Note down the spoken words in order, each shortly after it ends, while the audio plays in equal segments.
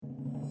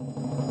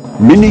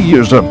Many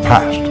years have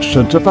passed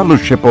since a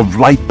fellowship of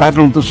light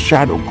battled the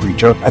shadow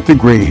creature at the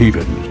Grey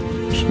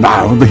Havens.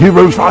 Now the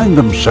heroes find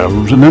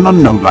themselves in an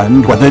unknown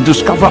land where they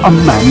discover a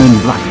man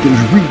in black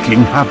is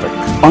wreaking havoc.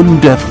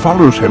 Undeath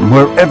follows him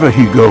wherever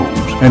he goes,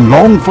 and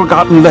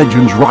long-forgotten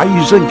legends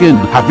rise again,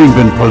 having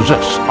been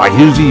possessed by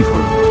his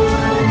evil.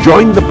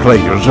 Join the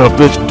players of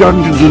this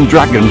Dungeons &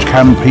 Dragons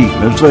campaign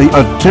as they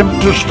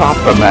attempt to stop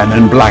the man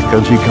in black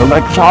as he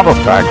collects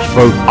artifacts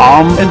both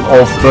on and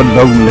off the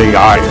Lonely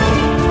Isle.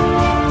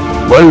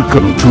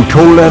 Welcome to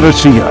Tol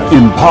Eressëa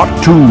in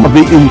Part 2 of the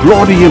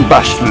Inglourious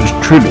Basterds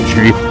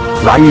trilogy,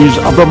 Rise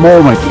of the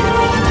Mormagir.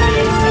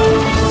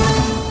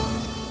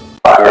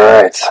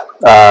 Alright,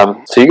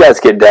 so you guys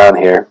get down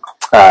here,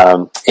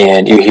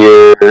 and you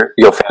hear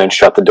Yofan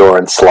shut the door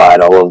and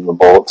slide all of the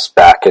bolts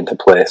back into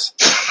place.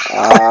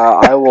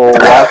 I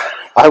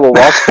will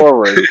walk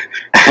forward.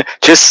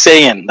 Just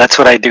saying, that's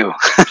what I do.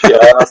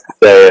 Just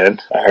saying.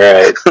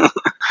 Alright.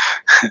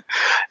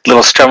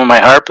 Little strum of my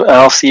harp,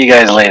 I'll see you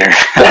guys later.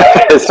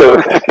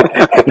 So,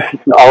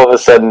 all of a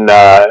sudden,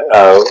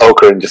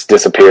 Okra just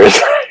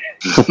disappears.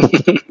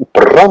 We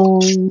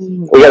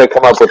gotta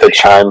come up with a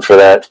chime for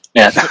that.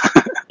 Yeah.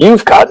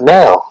 You've got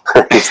mail.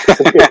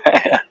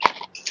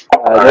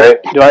 Alright.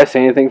 Do I see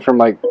anything from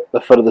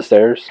the foot of the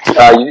stairs?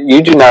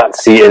 You do not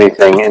see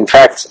anything. In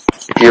fact,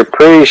 you're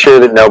pretty sure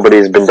that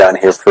nobody's been down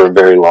here for a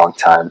very long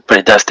time.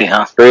 Pretty dusty,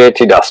 huh?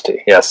 Pretty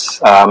dusty,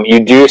 yes. You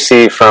do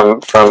see from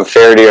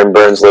Faradir and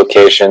Burns'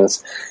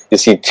 locations, you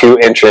see two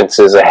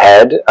entrances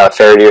ahead.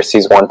 Faradir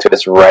sees one to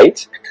his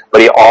right,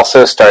 but he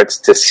also starts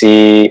to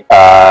see.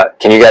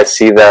 Can you guys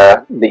see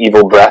the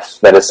evil breath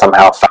that has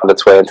somehow found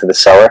its way into the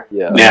cellar?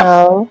 Yeah.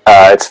 No.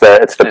 It's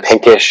the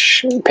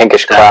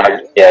pinkish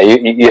cloud. Yeah,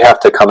 you have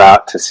to come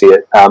out to see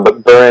it.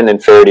 But Burn and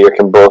Faradir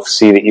can both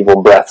see the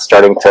evil breath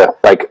starting to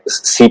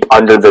seep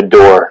under the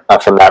door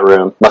from that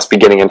room. Must be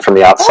getting in from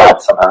the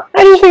outside somehow.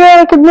 I just figured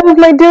I could move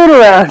my dude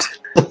around.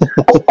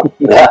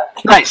 Yeah.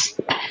 Nice.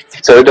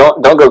 So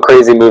don't go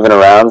crazy moving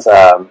around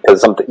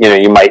because something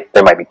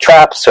there might be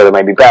traps or there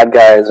might be bad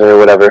guys or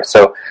whatever.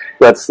 So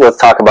let's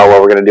talk about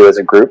what we're going to do as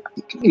a group.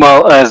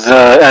 Well, as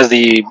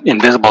the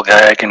invisible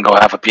guy, I can go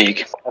have a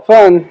peek. Have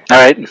fun. All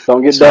right.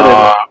 Don't get So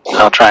deaded.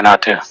 I'll try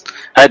not to.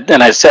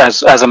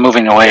 As I'm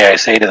moving away, I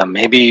say to them,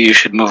 maybe you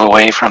should move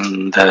away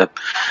from the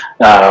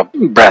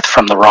breath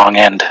from the wrong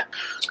end.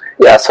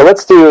 Yeah, so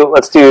let's do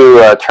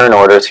turn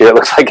orders here. It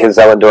looks like his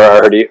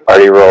Zelandor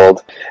already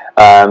rolled.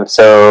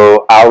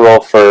 So I'll roll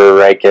for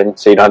Riken,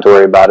 so you don't have to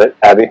worry about it.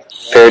 Abby,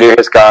 Faradir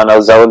has gone. Oh,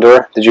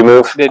 Zelandor, did you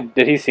move? Did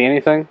he see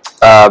anything?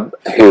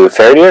 Who?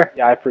 Faradir?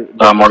 Yeah,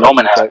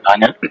 Morloman hasn't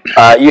gone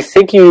yet. You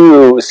think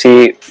you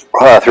see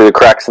through the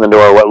cracks in the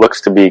door what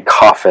looks to be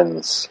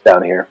coffins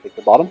down here. At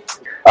the bottom?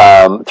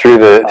 Through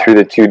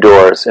the two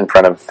doors in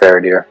front of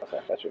Faradir.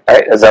 All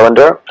right,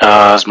 Zelandor.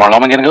 Is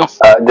Morloman going to go?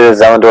 Did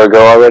Zelandor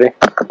go already?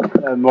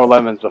 More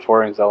lemons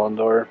before in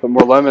Zelendor, but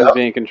more lemons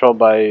being controlled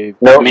by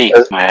Me.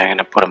 I'm going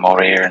to put him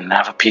over here and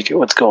have a peek at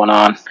what's going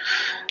on.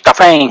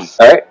 Nothing.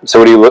 All right. So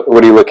what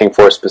are you looking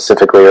for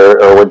specifically,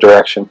 or what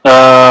direction?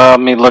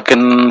 Me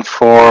looking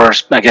for.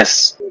 I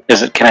guess.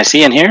 Can I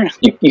see in here?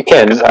 You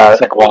can. It's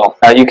like a wall.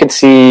 You can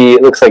see.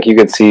 It looks like you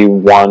could see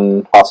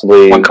one,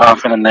 possibly One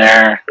coffin in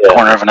there, Yeah.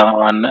 corner of another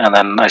one, and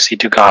then I see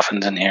two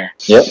coffins in here.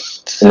 Yep.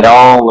 And they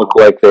all look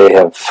like they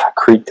have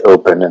creaked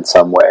open in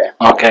some way.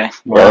 Okay.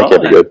 Yeah, that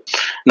can't be good.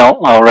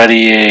 No,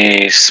 already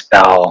a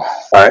spell. All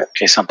right. In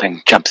case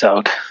something jumps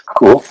out.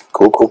 Cool.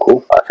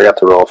 I forgot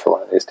to roll for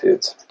one of these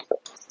dudes.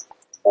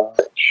 All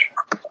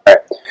right.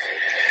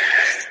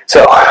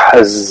 So,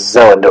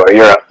 Zelandor,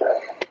 you're up.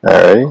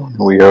 Alright,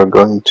 we are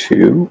going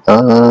to,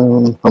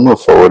 I'm going to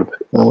move forward.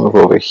 I'm going to move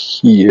over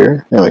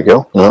here. There we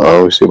go.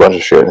 Uh-oh, we see a bunch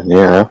of shit.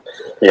 Yeah.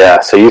 Yeah,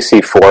 so you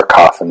see 4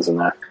 coffins in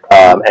there.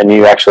 And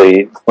you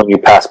actually, when you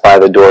pass by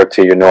the door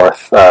to your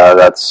north,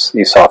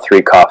 you saw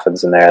 3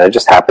 coffins in there. There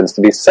just happens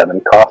to be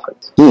 7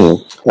 coffins.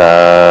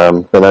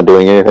 They're not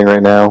doing anything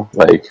right now?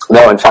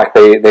 No, in fact,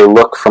 they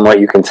look, from what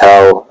you can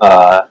tell,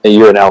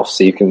 you're an elf,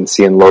 so you can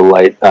see in low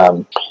light,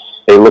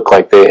 they look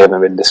like they haven't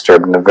been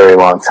disturbed in a very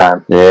long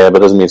time. Yeah, but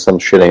doesn't mean some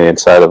shitting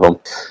inside of them.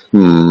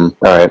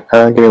 Alright,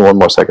 give me one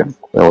more second,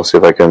 and we'll see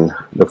if I can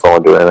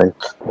do anything.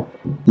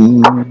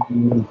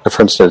 The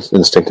first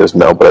instinct is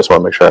no, but I just want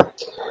to make sure.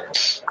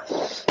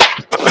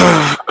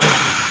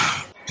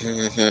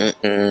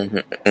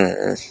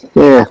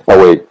 Yeah. Oh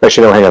wait.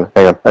 Actually, no.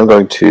 Hang on. I'm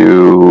going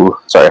to.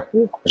 Sorry,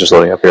 it's just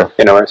loading up here.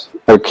 You know,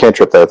 I can't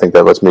trip that. I think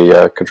that lets me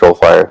control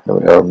fire.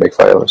 Make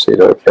fire. Let's see.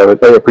 Do I have it?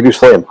 Oh, yeah, produce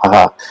flame.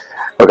 Haha.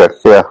 Okay.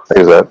 Yeah. I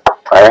use that.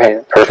 All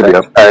right, perfect.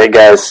 All right,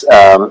 guys.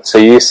 So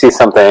you see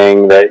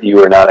something that you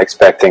were not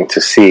expecting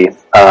to see.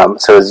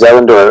 So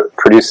Zelendor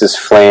produces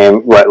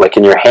flame. What, like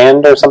in your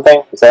hand or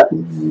something? Is that?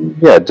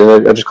 Yeah.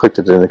 I just clicked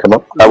it. Didn't it come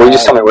up? Will you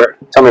just tell me where?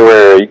 Tell me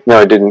where.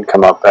 No, it didn't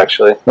come up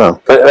actually. No,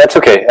 but that's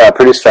okay.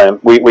 Produce flame.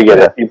 We get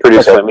it. You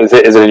produce flame. Is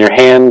it in your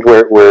hand?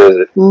 Where is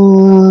it?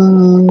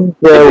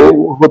 Yeah.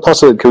 We'll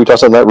toss it. Can we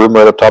toss it in that room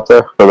right up top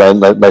there? Around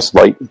that nice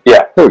light.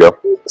 Yeah. There we go.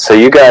 So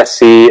you guys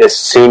see as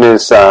soon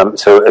as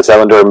as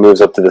Elendor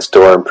moves up to this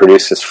door and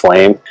produces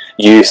flame,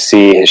 you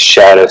see his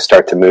shadow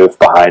start to move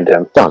behind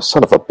him. Oh,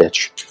 son of a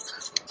bitch.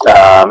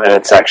 And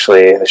it's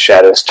actually the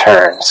shadow's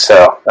turn.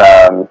 So,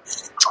 all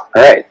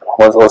right,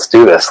 let's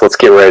do this. Let's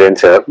get right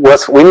into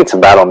it. We need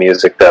some battle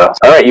music, though.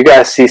 All right, you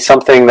guys see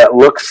something that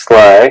looks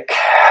like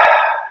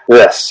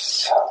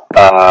this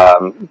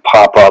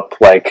pop up,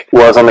 like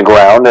was on the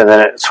ground, and then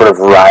it sort of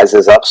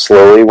rises up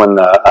slowly when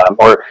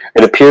or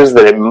it appears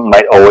that it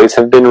might always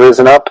have been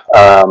risen up,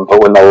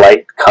 but when the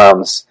light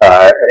comes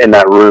in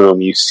that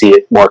room, you see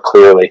it more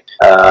clearly.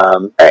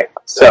 All right.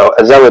 So,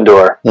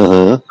 Zelindor,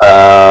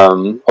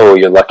 oh,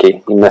 you're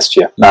lucky. He missed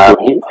you.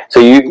 So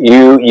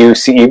you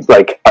see,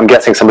 like, I'm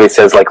guessing somebody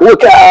says, like,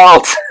 look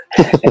out!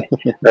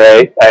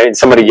 Right?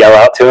 Somebody yell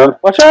out to him.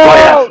 Watch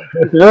out!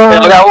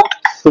 Look out!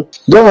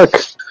 Look!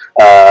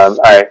 All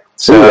right.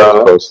 So,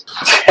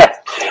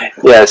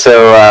 yeah.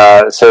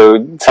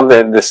 So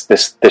something. This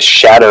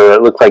shadow.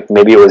 It looked like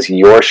maybe it was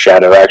your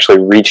shadow. Actually,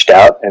 reached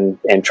out and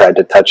tried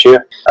to touch you.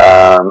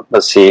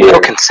 Let's see. No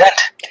consent.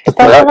 Is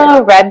that the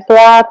little red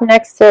blob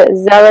next to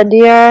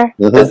Zelindor?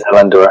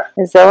 Zelindor.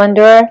 Is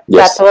Zelindor?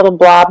 Yes. That's the little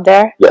blob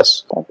there?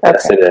 Yes. Okay.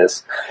 Yes, it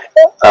is.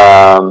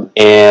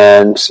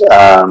 And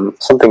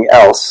something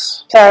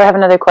else. Sorry, I have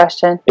another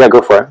question. Yeah,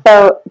 go for it.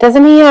 So,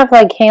 doesn't he have,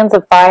 like, hands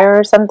of fire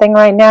or something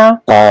right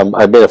now? I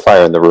made a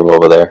fire in the room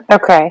over there.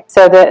 Okay,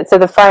 so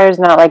the fire's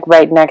not, like,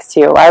 right next to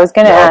you. I was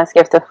going to ask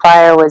if the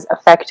fire was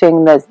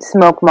affecting the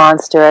smoke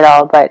monster at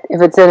all, but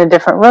if it's in a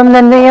different room,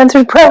 then the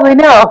answer's probably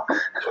no.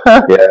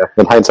 Yeah,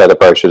 in hindsight, I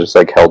probably should have just,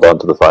 like, held on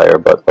to the fire,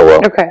 but oh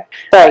well. Okay.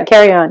 Sorry,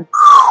 carry on.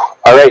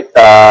 All right.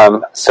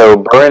 So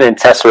Burren and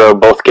Tessero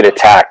both get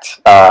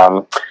attacked.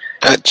 Oh,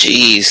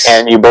 jeez.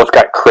 And you both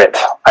got crit.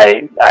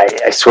 I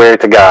swear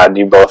to God,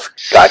 you both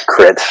got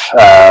crit.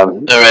 All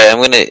right,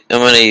 I'm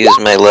gonna use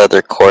my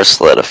leather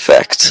corselet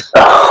effect.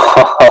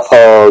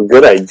 Oh,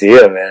 good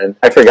idea, man.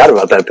 I forgot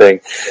about that thing.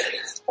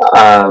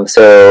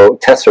 So,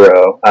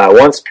 Tessero,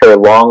 once per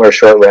long or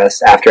short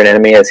rest after an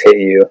enemy has hit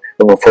you,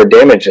 but before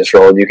damage is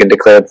rolled, you can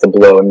declare that the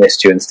blow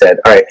missed you instead.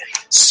 Alright,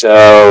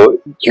 so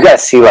you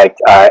guys see, like,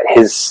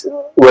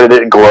 what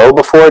did it glow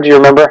before? Do you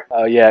remember?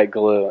 Oh, yeah,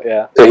 glue,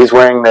 yeah. So he's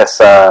wearing this,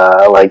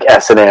 like,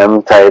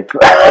 S&M type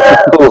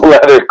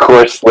leather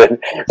corselet,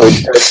 which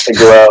starts to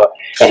glow,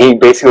 and he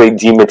basically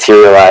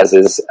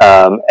dematerializes,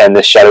 and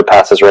the shadow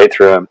passes right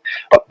through him.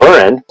 But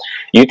Burren,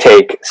 you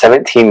take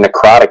 17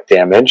 necrotic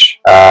damage,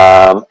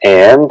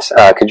 and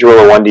could you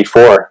roll a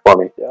 1d4 for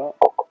me? Yeah.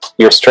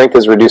 Your strength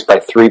is reduced by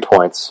 3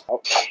 points.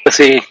 Let's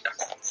see.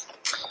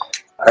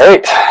 All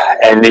right,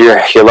 and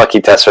you're lucky,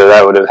 Tessa.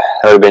 That would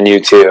have been you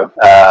too.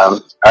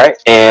 All right,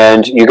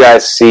 and you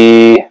guys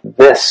see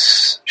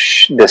this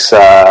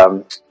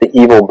the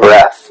evil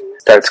breath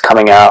starts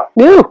coming out.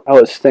 Ooh. Oh,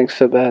 it stinks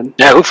so bad.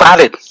 Yeah, who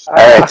farted? All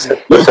right,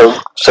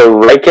 so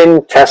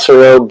Riken,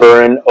 Tessero,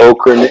 Burren,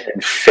 Okran,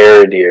 and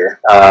Faradir.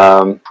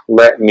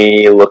 Let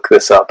me look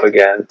this up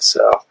again.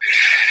 So.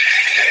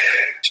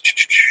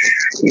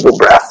 Evil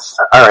breath.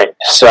 All right.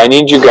 So I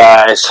need you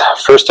guys,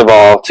 first of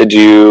all, to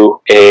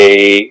do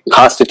a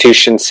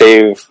Constitution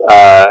save,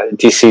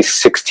 DC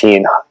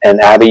 16. And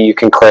Abby, you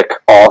can click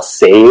all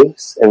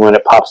saves, and when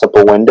it pops up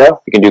a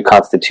window, you can do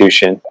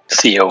Constitution.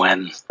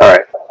 CON. All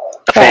right.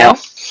 Fail.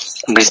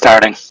 I'm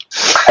restarting.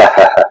 All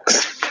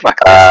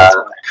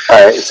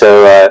right.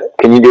 So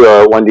can you do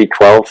a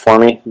 1d12 for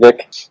me,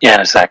 Vic? Yeah,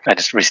 in a sec. I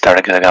just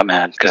restarted because I got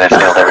mad because I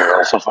failed every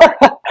roll so far.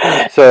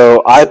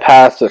 So I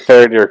passed, a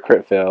Faradir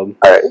crit failed.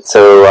 All right.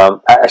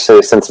 So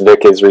actually, since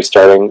Vic is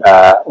restarting,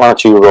 why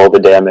don't you roll the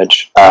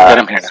damage? Let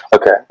him hear now.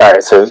 Okay. All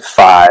right. So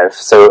 5.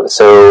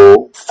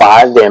 So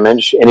 5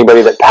 damage.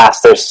 Anybody that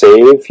passed their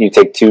save, you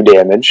take 2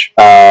 damage.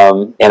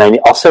 And I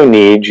also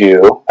need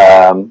you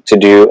to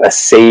do a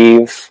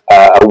save,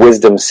 a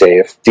Wisdom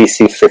save,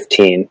 DC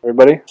 15.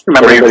 Everybody?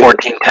 Remember your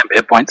 14 temp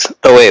hit points?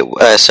 Oh wait,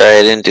 sorry,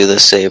 I didn't do the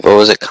save. What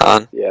was it,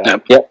 con? Yeah.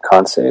 Yep.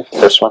 Con save.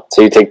 First one.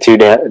 So you take 2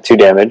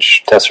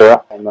 damage,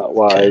 Tessero. I'm not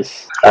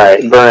wise. All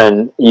right,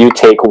 Burren, you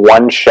take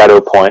 1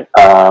 shadow point.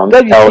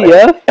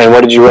 WTF? And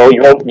what did you roll?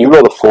 You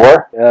rolled a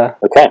 4? Yeah.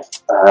 Okay. Is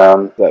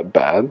that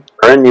bad?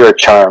 Burren, you are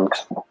charmed.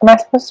 Am I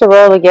supposed to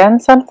roll again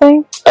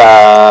something?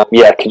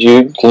 Yeah, can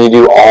you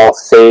do all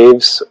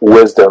saves,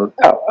 wisdom,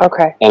 Oh,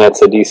 okay. and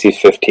it's a DC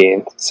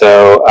 15.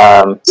 So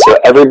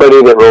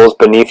everybody that rolls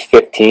beneath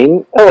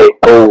 15,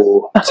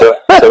 so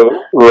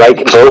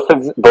like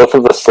both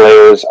of the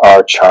slayers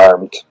are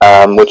charmed,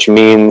 which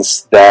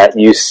means that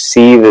you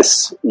see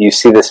this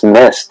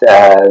mist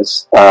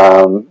as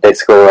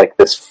basically like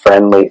this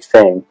friendly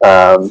thing.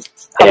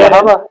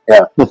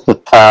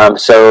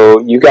 So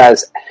you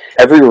guys,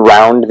 every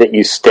round that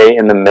you stay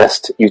in the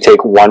mist, you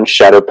take 1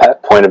 shadow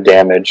point of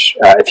damage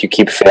if you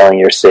keep failing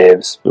your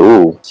saves.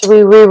 Ooh. Should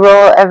we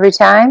re-roll every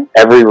time?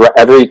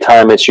 Every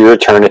time it's your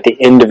turn, at the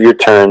end of your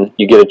turn,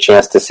 you get a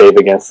chance to save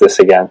against this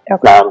again.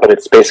 Okay. But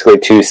it's basically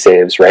 2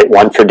 saves, right?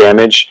 1 for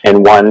damage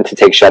and 1 to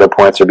take shadow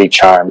points or be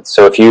charmed.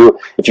 So if you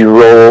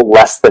roll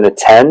less than a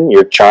 10,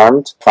 you're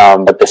charmed.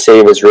 But the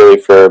save is really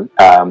for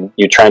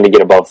you trying to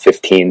get above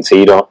 15, so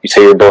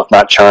you're both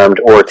not charmed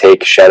or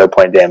take shadow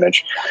point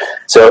damage.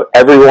 So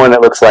everyone,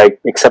 it looks like,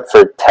 except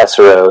for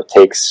Tessero,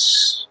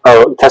 takes.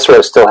 Oh,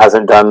 Tessero still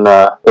hasn't done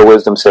the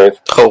wisdom save.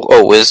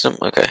 Oh, wisdom?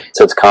 Okay.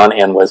 So it's con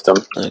and wisdom.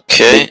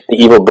 Okay. The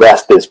evil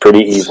breath is pretty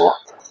evil.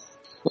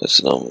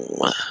 Wisdom.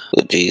 Oh,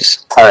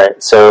 jeez.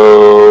 Alright,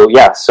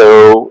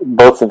 so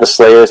both of the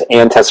Slayers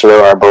and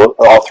Tessero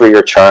all 3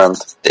 are charmed.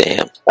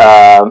 Damn.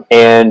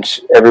 And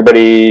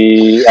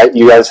everybody,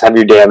 you guys have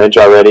your damage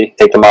already.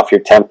 Take them off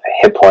your temp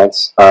hit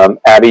points.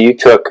 Abby, you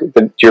took,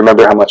 do you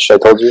remember how much I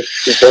told you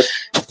took?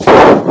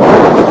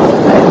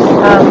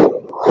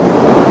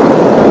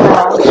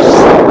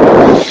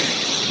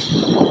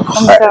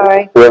 I'm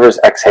sorry. Whoever's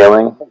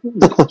exhaling,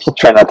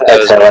 try not to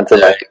exhale into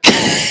that.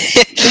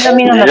 You don't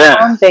mean on the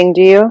palm thing,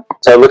 do you?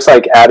 So it looks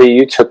like, Abby,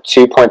 you took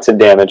 2 points of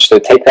damage, so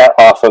take that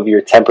off of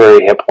your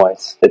temporary hit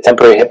points. The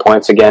temporary hit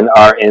points, again,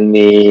 are in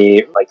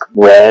the,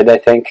 red, I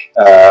think.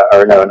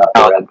 Or no, not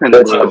the red.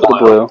 It's the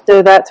blue.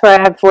 So that's where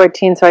I have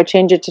 14, so I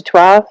change it to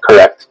 12?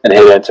 Correct, and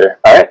hit enter.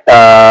 Alright,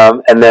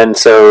 and then,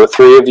 so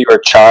 3 of you are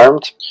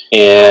charmed,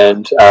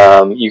 and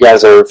you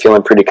guys are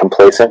feeling pretty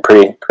complacent,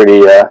 pretty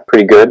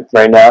good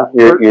right now.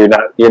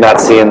 You're not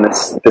seeing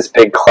this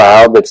big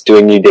cloud that's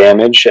doing you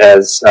damage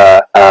as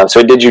so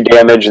it did you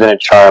damage and then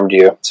it charmed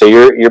you. So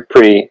you're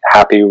pretty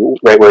happy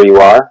right where you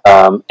are.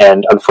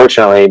 And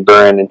unfortunately,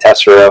 Burn and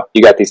Tessero,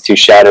 you got these 2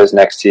 shadows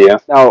next to you.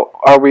 Now,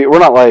 we're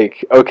not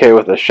okay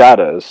with the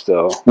shadows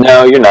still.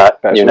 No, you're not.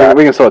 Okay, You're so not.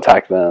 we can still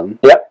attack them.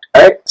 Yep.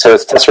 Alright, so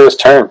it's Tessero's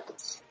turn.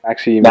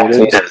 Actually, you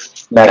Maxie. muted.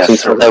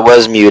 Maxie's turn. I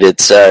was muted,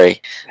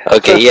 sorry.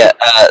 Okay, yeah.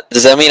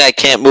 Does that mean I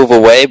can't move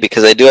away?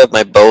 Because I do have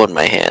my bow in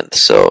my hand,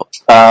 so...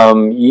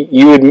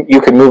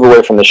 You could move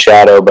away from the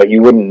shadow, but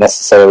you wouldn't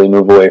necessarily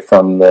move away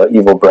from the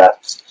evil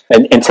breath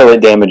until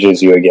it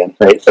damages you again,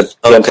 right? But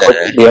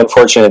the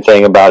unfortunate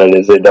thing about it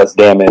is it does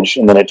damage,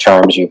 and then it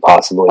charms you,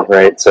 possibly,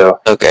 right? So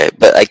okay,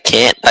 but I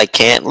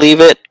can't leave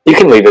it. You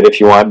can leave it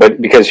if you want,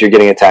 but because you're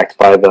getting attacked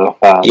by the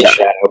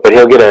shadow, but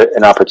he'll get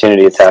an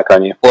opportunity attack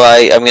on you.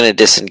 Well, I'm going to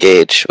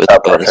disengage with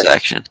the bonus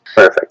action.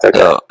 Perfect. Okay.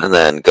 So, and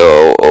then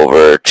go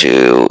over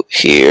to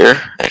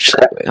here.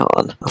 Actually, wait, hold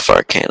on. How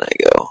far can I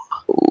go?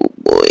 Oh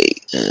boy.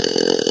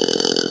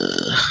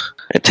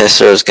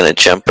 Tessero's gonna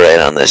jump right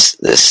on this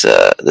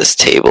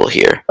table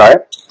here.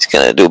 Alright. He's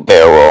gonna do a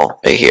barrel roll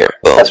right here.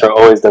 Boom. Tessero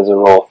always does a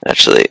roll.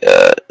 Actually,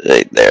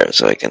 right there,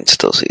 so I can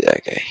still see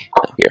that guy.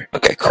 Here.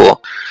 Okay,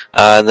 cool.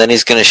 And then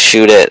he's gonna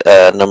shoot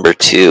at number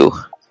 2.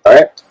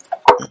 Alright.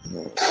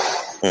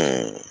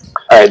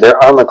 Alright,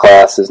 their armor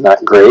class is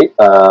not great.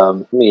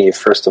 Let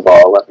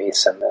me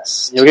send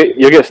this. You'll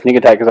get a sneak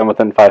attack because I'm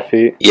within 5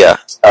 feet. Yeah.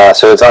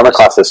 So its armor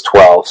class is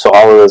 12, so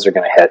all of those are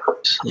going to hit.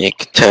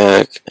 Sneak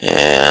attack,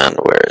 and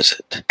where is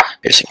it?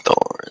 Piercing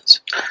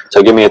thorns.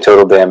 So give me a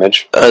total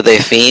damage. Are they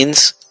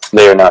fiends?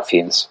 They are not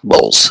fiends.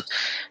 Bulls.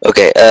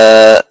 Okay,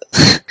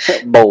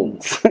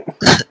 Bowls.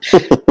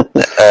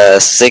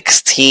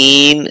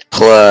 16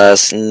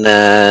 plus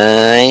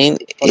 9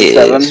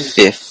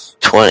 is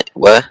 20.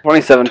 What?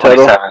 27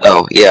 total. 27.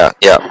 Oh, yeah,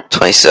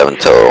 27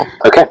 total.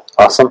 Okay,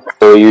 awesome.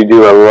 So you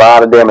do a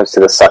lot of damage to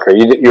the sucker.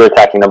 You're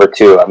attacking number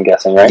 2, I'm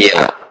guessing, right?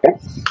 Yeah. Okay.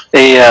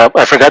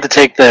 I forgot to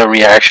take the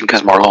reaction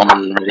because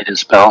Morlon readied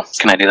his spell.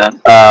 Can I do that?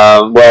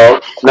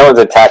 Well, no one's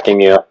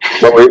attacking you.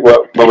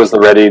 What was the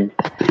ready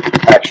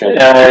action?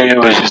 It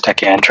was just a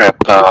cantrip,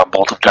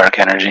 Bolt of Dark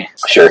Energy.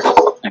 Sure.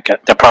 Okay.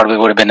 That probably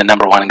would have been the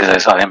number 1 because I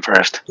saw him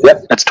first.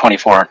 Yep. That's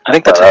 24. I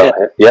think that's a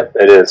hit. Yep,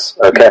 it is.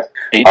 Okay.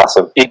 8,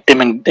 Awesome. 8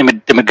 dimig.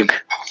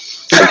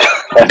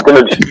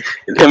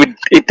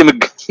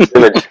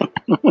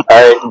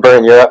 Alright,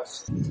 Burn, you're up.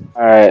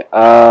 Alright,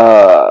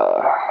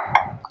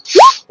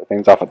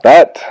 things off with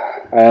that.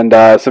 And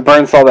so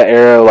Burn saw the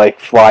arrow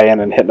fly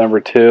in and hit number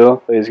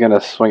 2, so he's gonna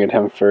swing at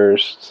him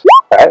first.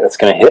 Alright, that's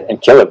gonna hit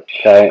and kill him.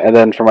 Okay, and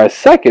then for my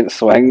second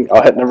swing,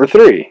 I'll hit number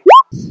 3.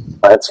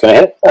 Alright, it's gonna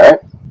hit. Alright.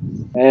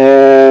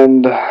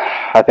 And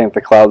I think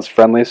the cloud's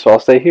friendly, so I'll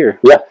stay here.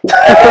 Yeah.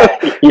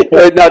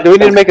 Now, do we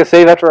need to make a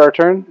save after our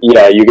turn?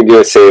 Yeah, you can do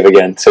a save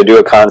again. So do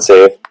a con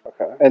save.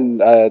 Okay. And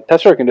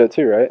Tessero can do it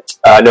too, right?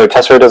 No,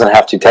 Tessero doesn't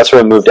have to.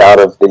 Tessero moved out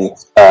of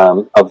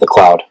the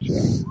cloud.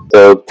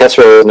 So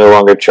Tessero is no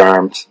longer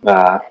charmed.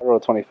 I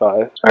rolled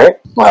 25.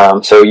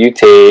 Alright. So you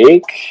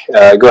take...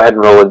 go ahead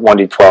and roll a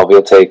 1d12.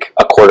 You'll take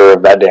a quarter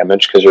of that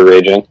damage because you're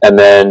raging. And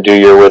then do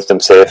your wisdom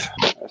save.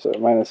 So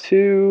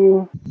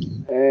 -2.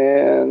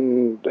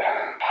 And...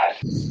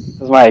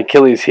 This is my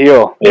Achilles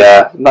heel.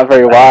 Yeah. Not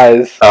very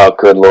wise. Oh,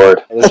 good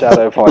lord. The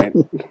shadow point.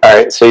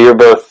 Alright, so you're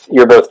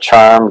both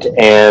charmed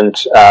and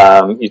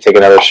you take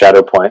another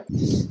shadow point.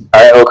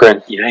 Alright,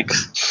 Okran.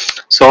 Yikes.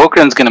 So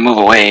Okran's going to move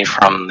away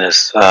from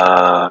this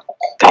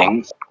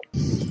thing.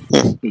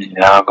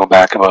 Yeah, I'll go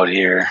back about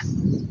here.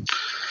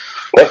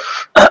 Okay.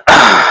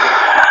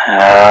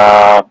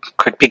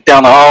 Quick peek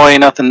down the hallway,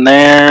 nothing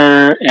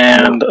there.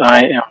 And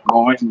I am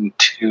going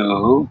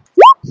to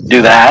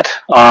do that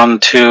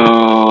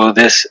onto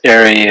this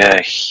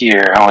area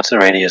here. What's the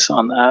radius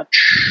on that?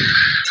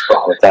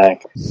 Oh, dang.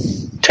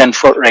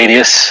 10-foot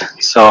radius.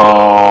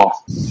 So,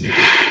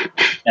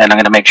 and I'm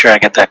going to make sure I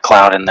get that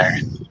cloud in there.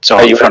 So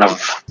Are in you front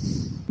of.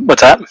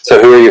 What's that?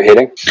 So who are you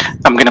hitting?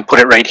 I'm going to put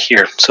it right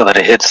here so that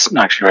it hits.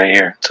 Actually, right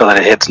here, so that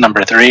it hits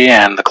number 3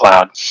 and the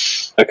cloud.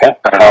 Okay.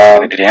 I don't know if it's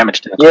going to do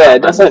damage to the cloud. Yeah,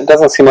 it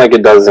doesn't seem like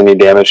it does any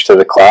damage to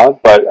the cloud,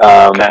 but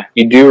Okay.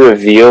 you do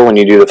reveal when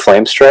you do the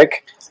flame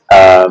strike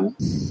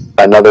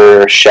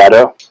another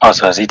shadow. Oh,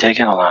 so is he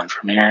taking? Hold on.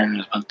 From here,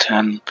 there's about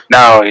 10.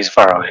 No, he's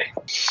far away.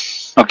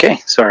 Okay,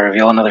 so I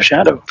reveal another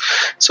shadow.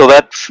 So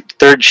that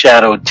third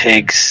shadow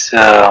takes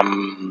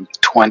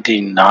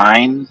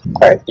 29.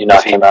 All right, you knock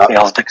If he him out.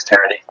 fails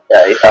dexterity.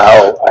 Yeah, he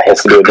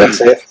has to do a dex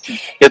save. You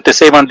have to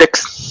save on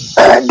Dix.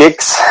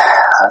 Dix,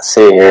 let's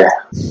see here.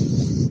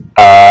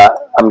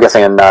 I'm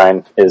guessing a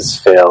 9 is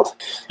failed.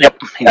 Yep,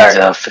 he needs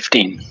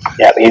 15.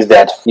 Yeah, he's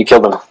dead. You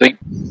killed him. Sweet.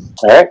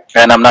 All right.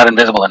 And I'm not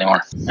invisible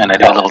anymore. And I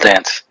do a little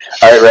dance.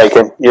 All right,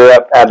 Riken, you're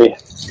up, Abby.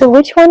 So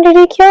which one did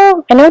he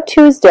kill? I know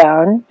 2's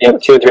down.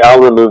 Yep, 2 and 3.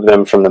 I'll remove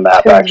them from the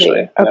map, 2 and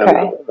actually. 3.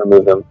 Okay.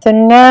 Remove them. So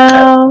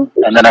now,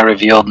 And then I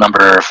revealed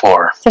number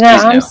 4. so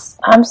now He's new.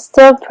 I'm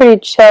still pretty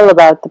chill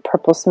about the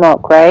purple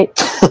smoke, right?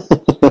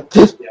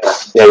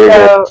 Yeah, you're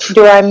good. So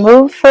do I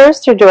move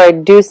first or do I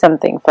do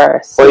something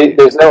first? Well,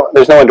 there's no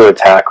one to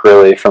attack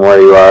really from where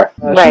you are.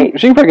 Right.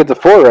 She can probably get to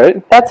 4,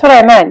 right? That's what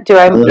I meant. Can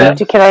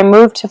I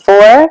move to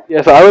 4?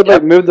 Yeah, so I would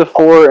like move the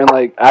 4 and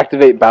like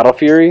activate Battle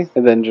Fury,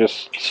 and then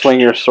just swing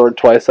your sword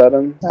twice at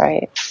him.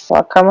 Right. So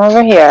I'll come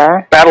over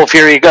here, Battle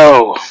Fury,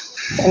 go!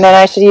 and then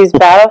I should use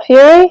Battle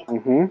Fury.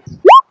 Mm-hmm.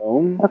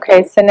 Boom.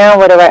 Okay. So now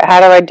how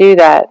do I do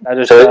that? I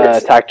just So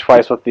it's- attack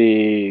twice with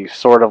the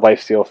Sword of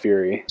Lifesteal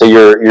Fury. So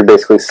you're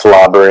basically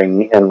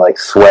slobbering and like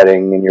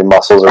sweating, and your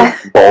muscles are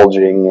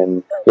bulging,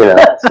 and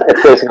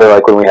it's basically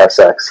like when we have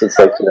sex. It's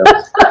like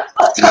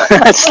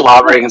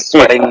Slobbering and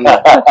sweating.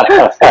 What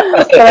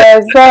can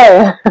I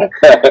say?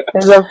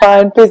 He's a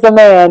fine piece of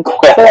man.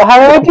 So how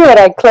do I do it?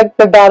 I click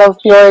the Battle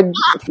Fury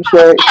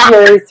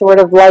sort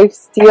of life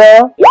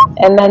steal,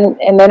 and then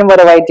what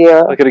do I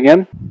do? Click it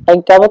again.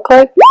 Like double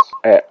click?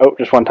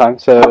 Just one time.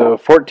 So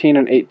 14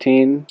 and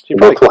 18. She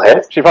both will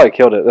hit. She probably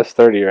killed it. That's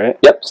 30, right?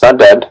 Yep, it's not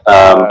dead.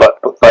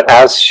 But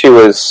as she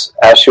was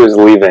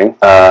leaving,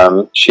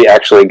 she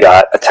actually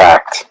got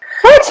attacked.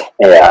 What?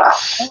 Yeah.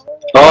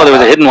 Oh, there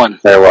was a hidden one.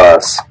 There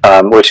was,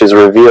 which is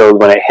revealed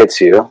when it hits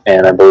you,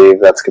 and I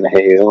believe that's going to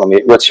hit you.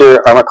 What's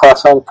your armor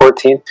class on?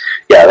 14?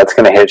 Yeah, that's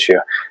going to hit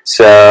you.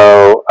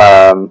 So,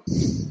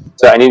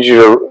 so I need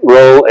you to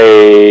roll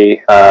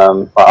a.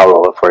 I'll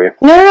roll it for you.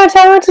 No.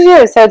 Tell me what to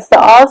do. So it's the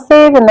all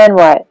save, and then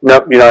what?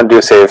 Nope, you don't do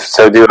a save.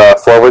 So do a /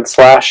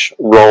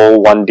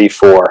 roll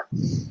 1d4.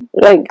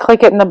 Like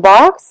click it in the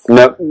box?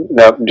 Nope.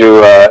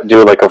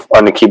 Do like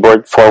on the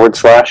keyboard /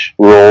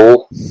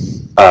 roll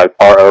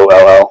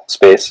ROLL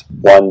space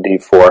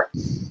 1d4.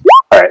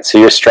 All right, so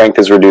your strength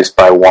is reduced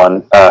by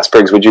 1.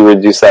 Spriggs, would you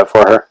reduce that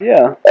for her?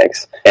 Yeah.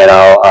 Thanks. And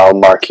I'll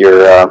mark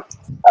your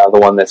the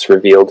one that's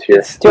revealed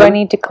here. Do I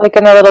need to click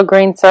in the little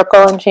green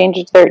circle and change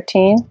it to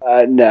 13?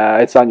 No,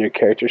 it's on your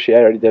character sheet. I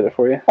already did it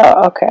for you.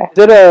 Oh, okay.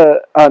 Is it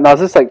is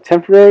this like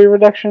temporary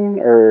reduction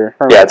or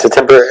permanent? Yeah, it's a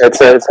temporary.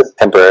 It's a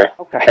temporary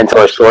Okay.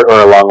 until a short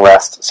or a long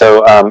rest.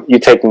 So you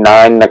take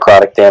 9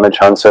 necrotic damage,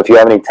 hon. So if you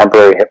have any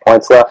temporary hit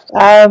points left,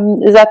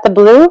 Is that the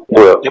blue?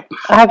 blue. Yep.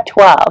 I have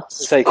 12.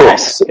 Take Cool.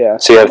 Yeah.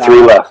 So you have 3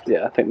 9. left.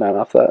 Yeah, take 9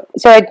 off that.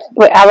 So I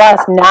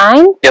lost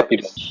 9? Yep, you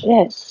did.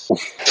 Shit.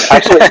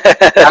 Actually,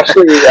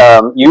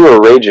 you were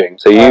raging.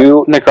 So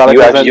you Necrotic you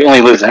doesn't. actually- You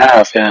only lose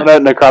half, yeah. No,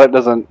 necrotic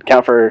doesn't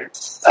count for.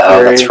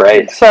 Oh, that's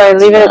right. So I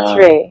leave it at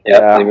 3.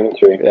 Yep, Yeah. leave it at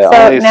 3. Yeah, So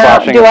only now,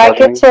 slashing do and I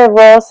bludgeoning. get to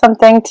roll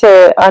something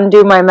to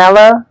undo my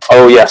mellow?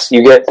 Oh yes,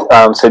 you get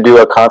so do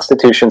a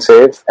Constitution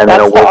save and then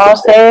That's a the Wisdom all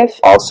save. save?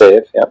 All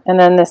save. Yep. And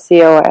then the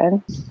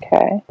CON.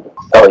 Okay.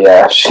 Oh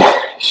yeah,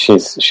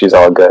 she's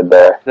all good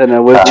there. Then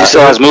a wisdom. She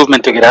still has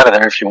movement to get out of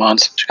there if she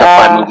wants. She's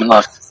got 5 movement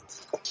left.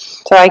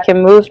 So I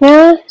can move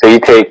now? So you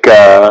take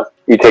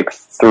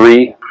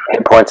 3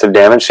 hit points of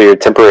damage. So your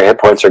temporary hit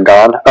points are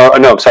gone. Oh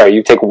no, I'm sorry.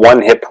 You take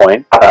 1 hit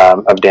point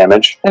of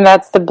damage. And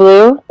that's the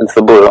blue? It's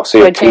the blue. So So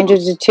you I have 2. change it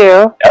to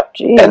 2? Yep.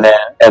 Jeez.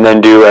 And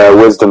then do a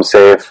Wisdom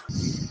save.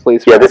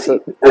 Please. Yeah,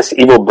 this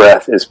evil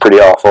breath is pretty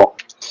awful.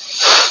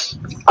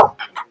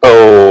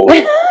 Oh,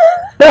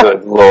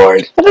 good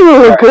lord! That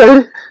doesn't look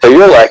good. So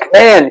you're like,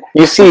 man,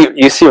 you see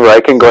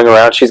Riken going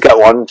around. He's got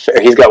one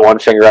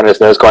finger on his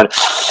nose, going.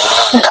 Just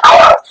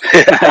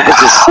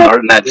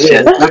snorting that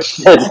shit.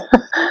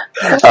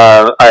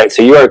 All right,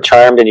 so you are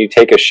charmed, and you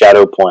take a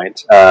shadow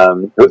point.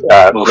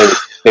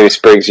 Maybe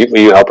Spriggs, will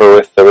you help her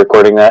with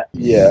recording that?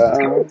 Yeah.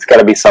 It's got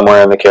to be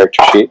somewhere in the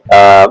character sheet.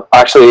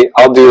 Actually,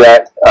 I'll do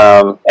that,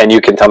 and you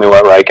can tell me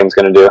what Riken's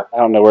going to do. I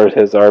don't know where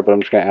his are, but I'm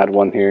just gonna add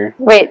 1 here.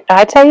 Wait,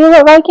 I tell you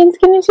what Riken's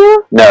gonna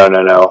do? No.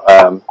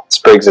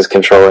 Spriggs is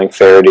controlling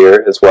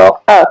Faradir as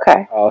well. Oh,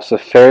 okay. Oh, so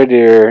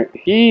Faradir,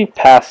 he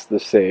passed the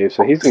save,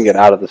 so he's gonna get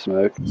out of the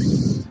smoke.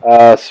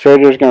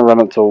 Faradir's gonna run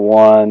up to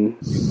 1,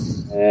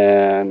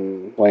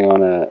 and Swing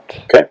on it.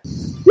 Okay.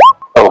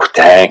 Oh,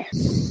 dang.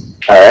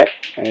 All right.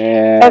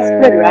 And That's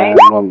good, right?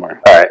 one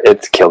more. All right.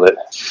 It's killed it.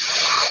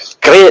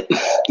 Crit.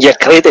 Yeah,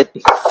 crit it.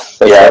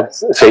 Yeah.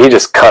 So he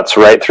just cuts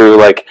right through.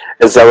 Like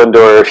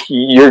Zelindor,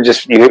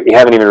 you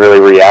haven't even really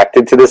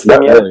reacted to this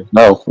thing yet. Really?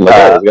 No, my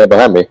God, the guy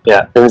behind me.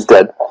 Yeah, it was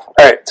dead. All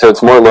right. So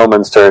it's more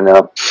Loman's turn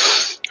now.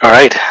 All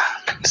right.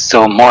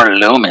 So more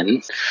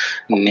Lumen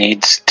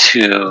needs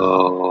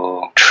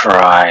to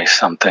try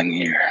something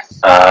here.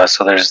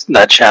 So there's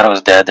that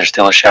shadow's dead. There's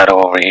still a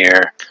shadow over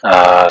here.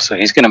 So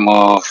he's gonna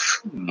move.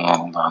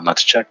 Hold on.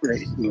 Let's check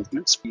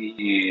movement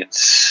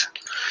speeds.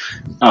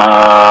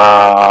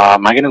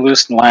 Am I gonna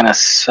lose the line of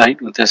sight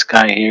with this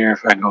guy here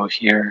if I go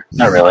here?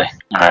 Not really.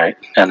 All right.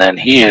 And then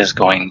he is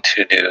going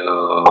to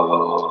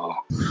do.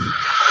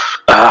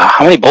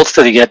 How many bolts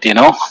did he get? Do you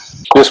know?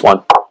 Just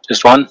one.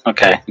 Just one?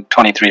 Okay.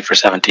 23 for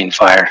 17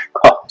 fire.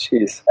 Oh,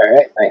 jeez. All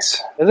right.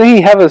 Nice. Doesn't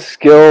he have a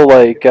skill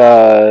like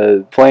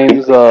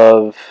Flames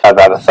of...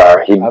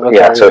 Avatar.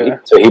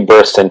 Avatar, So he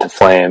bursts into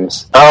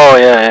flames. Oh,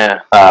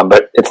 yeah.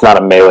 But it's not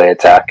a melee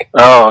attack.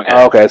 Oh, okay.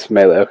 Oh, okay, it's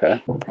melee,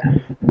 okay.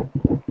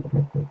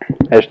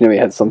 I just knew he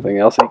had something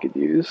else he could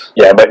use.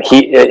 Yeah, but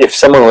if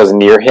someone was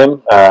near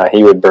him,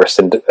 he would burst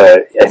into...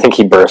 I think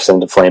he bursts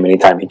into flame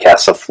anytime he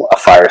casts a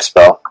fire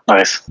spell.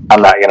 Nice.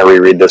 I'm not going to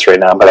reread this right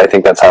now, but I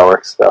think that's how it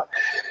works. So,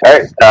 all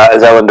right,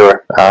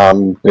 Zelindor.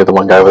 You're the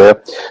one guy over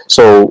there.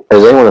 So,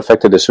 is anyone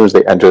affected as soon as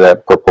they enter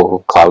that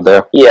purple cloud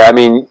there? Yeah, I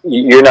mean,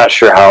 you're not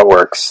sure how it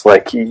works.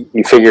 Like, you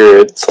figure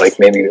it's like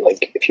maybe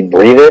like if you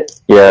breathe it.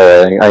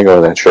 Yeah, I go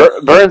there. Sure.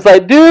 Burns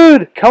like,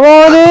 dude, come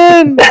on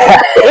in!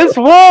 It's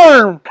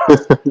warm!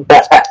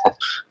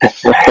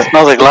 It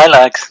smells like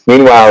lilacs.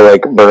 Meanwhile,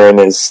 like Burn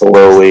is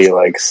slowly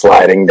like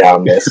sliding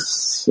down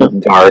this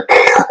dark.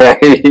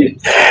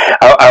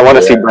 I want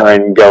to see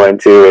Burn go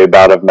into a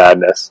bout of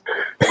madness.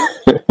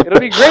 It'll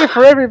be great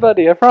for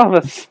everybody, I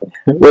promise.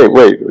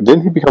 Wait,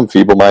 didn't he become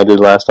feeble-minded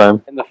last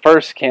time? In the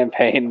first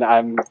campaign,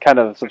 I'm kind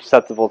of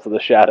susceptible to the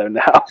shadow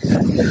now.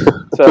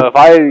 So if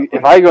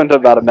I go into a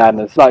bout of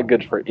madness, it's not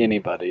good for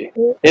anybody.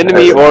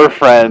 Enemy or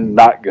friend,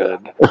 not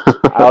good.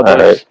 I'll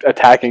just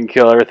attack and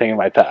kill everything in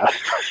my path.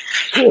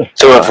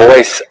 So a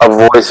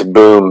voice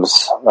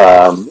booms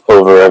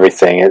over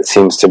everything. It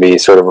seems to be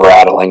sort of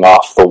rattling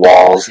off the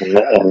walls and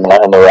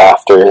the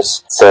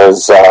rafters. It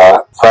says,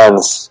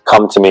 "Friends,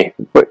 come to me."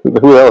 Wait,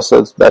 who else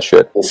says that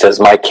shit? It says,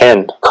 "My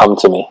kin, come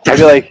to me." I'd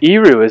be like,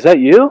 Eru, is that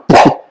you?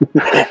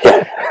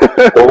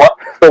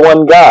 the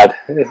one God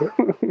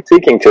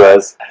speaking to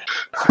us.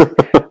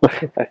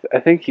 I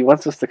think he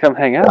wants us to come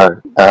hang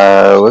out.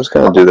 We're just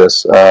gonna do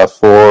this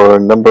for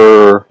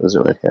number. What is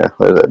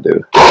that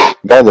dude?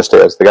 The guy on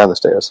the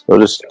stairs. We'll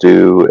just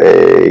do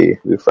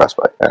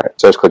frostbite. All right,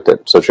 so I just clicked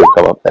it, so it should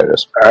come up. There it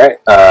is. All right.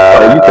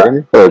 Are you kidding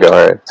me? There we go.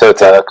 All right. So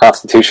it's a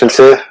Constitution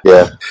save.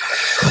 Yeah.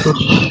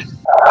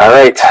 All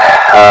right.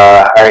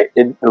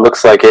 It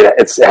looks like it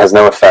has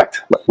no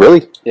effect.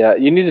 Really? Yeah,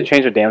 you need to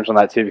change the damage on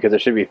that too because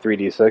it should be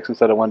 3d6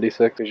 instead of 1d6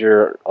 because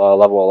you're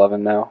level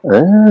 11 now. All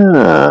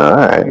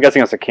right. I'm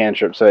guessing it's a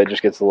cantrip, so it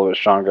just gets a little bit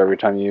stronger every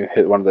time you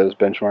hit one of those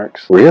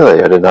benchmarks.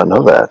 Really? I did not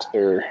know that.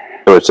 Or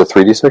So it's a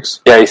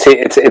 3d6? Yeah, you see,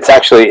 it's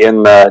actually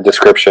in the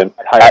description.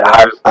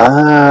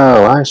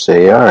 Oh, I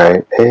see. All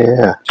right.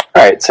 Yeah.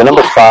 All right, so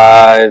number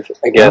 5,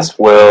 I guess,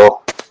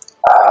 will...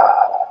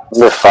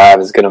 number 5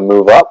 is going to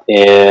move up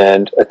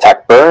and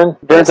attack Burn.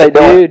 Burn's like,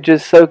 dude,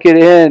 just soak it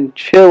in.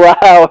 Chill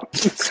out.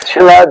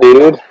 Chill out,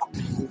 dude.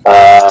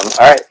 All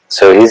right,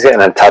 so he's going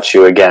to touch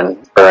you again,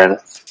 Burn.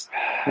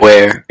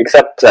 Where?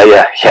 Except,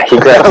 he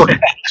grabs.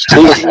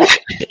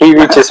 he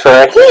reaches for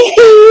a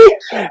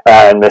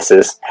and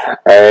misses. All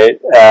right,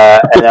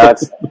 and now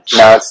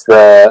it's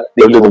the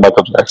Don't do the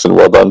Michael Jackson.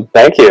 Well done.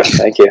 Thank you.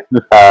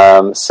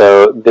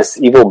 So this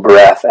evil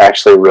breath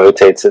actually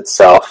rotates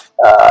itself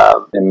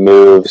and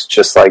moves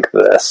just like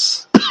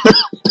this.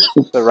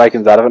 So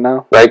Riken's out of it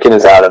now? Riken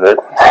is out of it.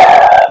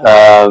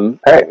 All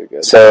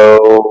right,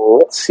 so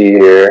let's see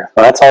here.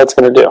 Well, that's all it's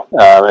going to do.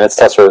 And it's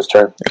Tessero's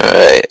turn.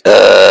 Alright,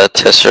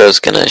 Tessero's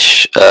gonna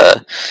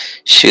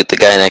shoot the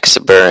guy next to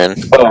Burn.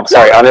 Oh,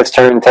 sorry. On its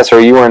turn,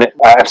 Tessero, you weren't...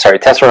 I'm sorry,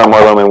 Tessero and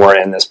Morloman weren't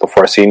in this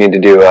before, so you need to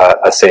do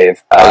a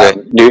save.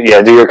 Okay.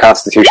 Do your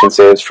Constitution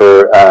saves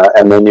for,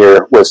 and then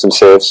your Wisdom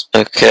saves.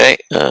 Okay,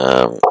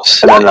 And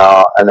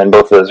then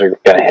both of those are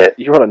going to hit.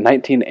 You rolled a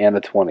 19 and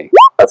a 20.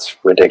 That's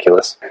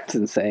ridiculous. That's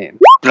insane.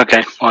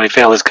 Okay, well, he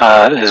failed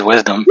his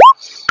wisdom,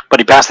 but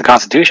he passed the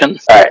Constitution.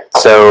 All right,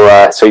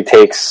 so he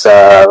takes.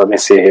 Let me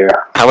see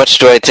here. how much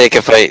do I take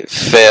if I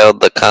failed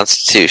the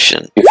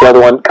Constitution? You fail the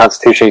one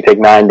Constitution, you take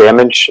 9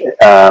 damage.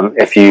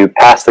 If you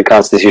pass the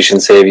Constitution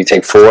save, you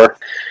take 4.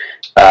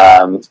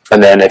 And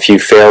then if you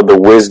failed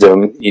the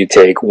Wisdom, you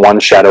take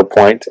 1 shadow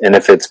point, and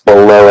if it's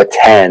below a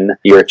 10,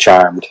 you're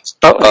charmed.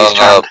 Oh, he's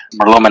charmed.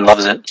 Merloman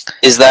loves it.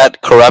 Is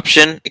that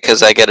corruption?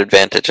 Because I get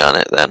advantage on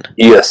it then.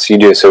 Yes, you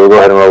do. So we'll go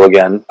ahead and roll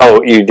again.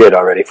 Oh, you did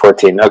already.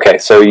 14. Okay,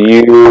 so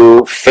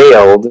you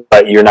failed,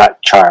 but you're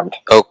not charmed.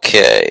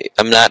 Okay,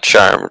 I'm not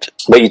charmed.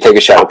 But you take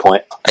a shadow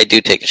point. I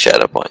do take a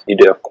shadow point. You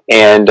do.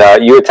 And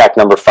you attack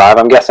number 5,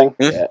 I'm guessing?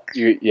 He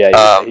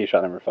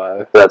shot number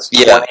 5. That's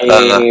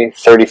 20,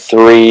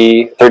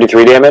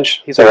 33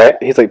 damage? He's right?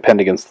 He's like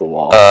pinned against the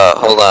wall.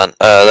 Hold on.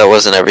 That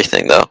wasn't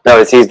everything, though. No,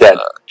 he's dead.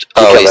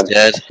 He's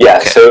dead? Yeah,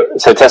 Okay.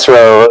 so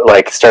Tessero,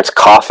 like, starts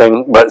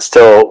coughing, but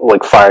still,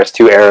 like, fires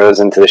 2 arrows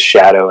into the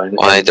shadow. And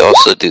Well, I'd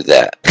also do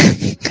that.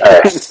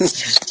 Alright.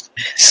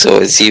 So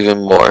it's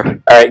even more.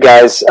 Alright,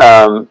 guys.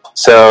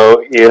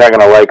 So you're not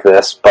going to like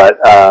this, but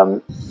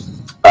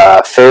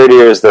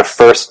Faradir is the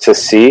first to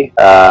see.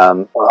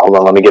 Hold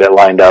on, let me get it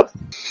lined up.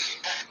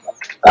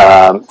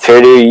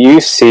 Faradir,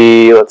 you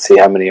see, let's see,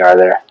 how many are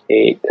there?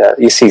 8.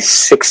 You see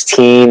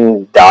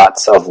 16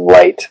 dots of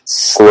light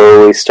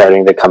slowly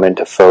starting to come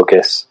into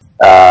focus.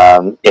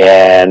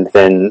 And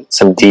then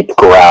some deep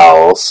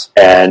growls.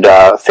 And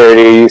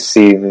Faradir, you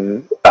see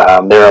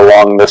they're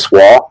along this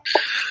wall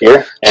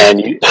here,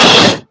 and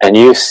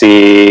you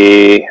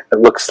see it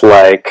looks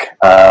like.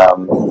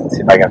 Let's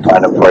see if I can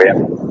find them for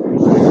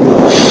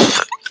you.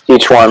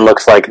 Each one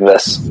looks like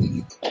this.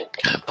 Oh,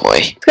 boy.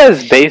 This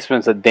guy's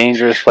basement's a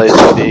dangerous place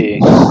to be.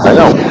 I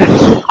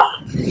know.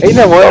 Ain't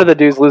no wonder the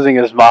dude's losing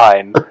his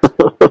mind.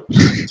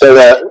 So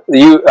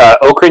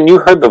Okrin, you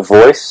heard the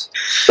voice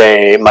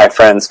say, "My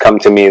friends, come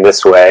to me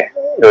this way."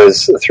 It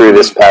was through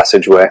this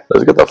passageway.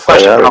 Let's get the I fuck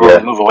should out of probably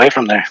here. move away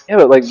from there. Yeah,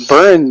 but like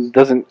Burn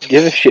doesn't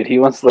give a shit. He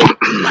wants to like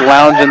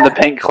lounge in the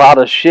pink cloud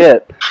of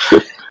shit.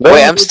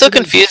 Wait, I'm still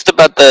confused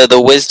about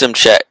the wisdom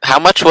check. How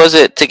much was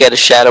it to get a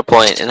shadow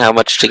point, and how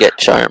much to get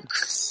charm?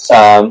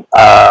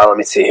 Let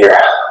me see here.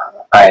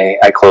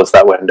 I closed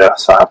that window,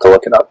 so I have to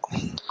look it up.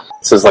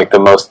 This is like the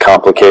most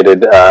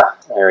complicated.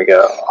 There we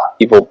go.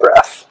 Evil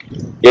breath.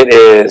 It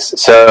is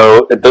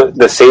so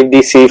the save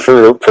DC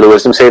for the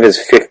wisdom save is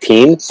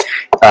 15,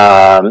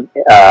 and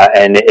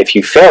if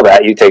you fail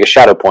that, you take a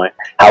shadow point.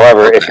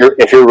 However, if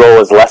your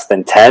roll is less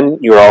than 10,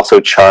 you are also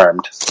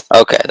charmed.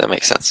 Okay, that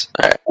makes sense.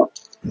 All right.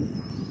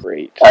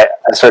 Great. I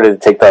started to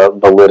take the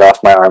lid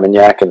off my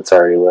Armagnac, and it's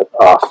already lit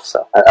off.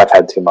 So I've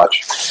had too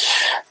much.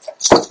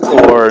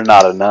 Or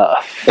not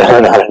enough.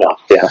 Not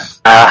enough. Yeah.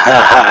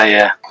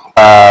 Yeah.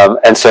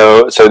 And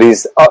so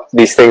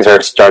these things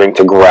are starting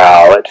to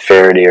growl at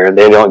Faradir.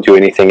 They don't do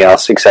anything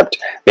else except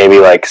maybe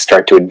like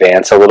start to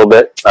advance a little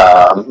bit.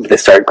 They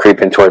start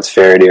creeping towards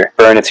Faradir.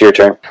 Burn, it's your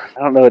turn. I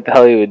don't know what the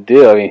hell he would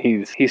do. I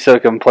mean, he's so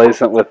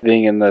complacent with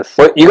being in this.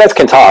 Well, you guys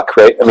can talk,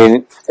 right? I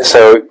mean,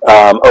 so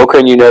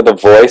Okrin, you know the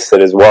voice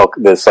that is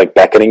that's like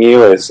beckoning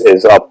you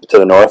is up to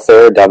the north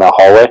there, down that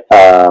hallway.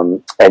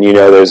 And you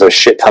know there's a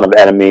shit ton of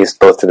enemies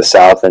both to the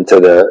south and to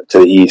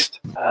the east.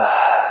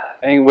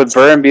 And would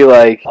Burn be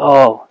like,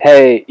 "Oh,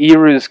 hey,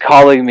 Iru's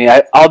calling me.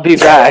 I'll be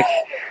back.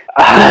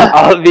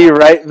 I'll be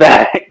right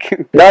back."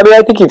 No, I mean,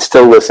 I think you'd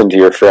still listen to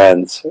your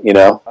friends, you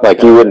know? Okay.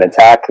 Like, you wouldn't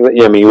attack,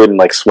 you wouldn't,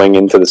 like, swing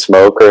into the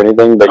smoke or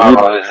anything, but you...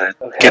 Okay.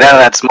 Get out of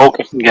that smoke.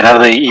 Get out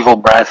of the evil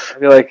breath.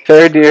 I'd be like,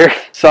 "Faradir,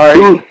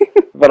 sorry,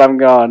 but I'm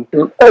gone."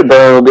 Burn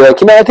will be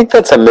like, I think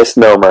that's a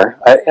misnomer.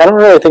 I don't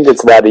really think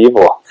it's that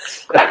evil.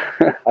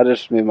 I'll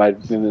just move my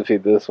movement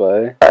feet this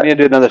way. I need to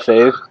do another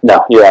save.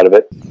 No, you're out of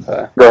it.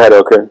 Okay. Go ahead,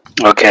 Okrin.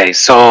 Okay,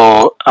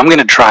 so I'm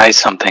gonna try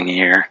something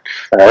here,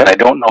 All but I right.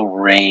 don't know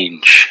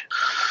range.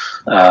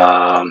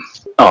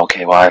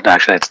 Okay, well,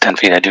 actually, it's 10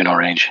 feet. I do know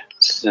range.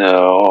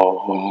 So,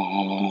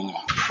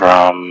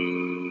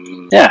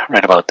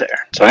 right about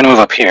there. So I'm going to move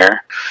up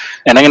here,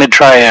 and I'm going to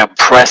try a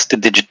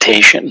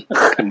prestidigitation.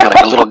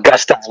 Like a little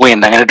gust of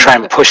wind. I'm going to try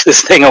and push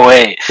this thing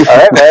away. All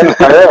right, man.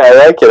 All right,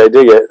 I like it. I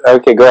dig it.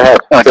 Okay, go ahead.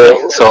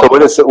 Okay, So what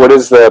does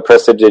the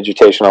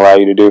prestidigitation allow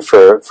you to do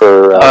for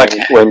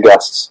Okay. wind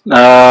gusts?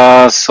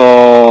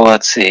 So,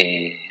 let's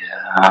see.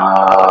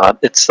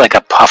 It's like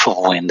a puff of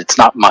wind. It's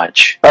not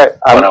much. All right,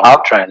 But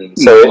I'll try and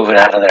so- move it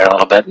out of there a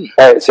little bit.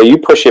 all right, so you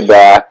push it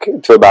back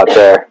to about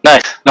there.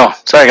 Nice. No,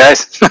 sorry,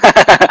 guys.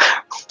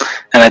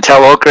 And I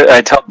tell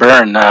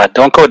Burn,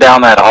 don't go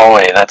down that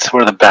hallway. That's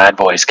where the bad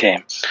boys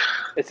came.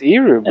 It's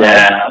Iru, bro.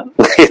 Yeah,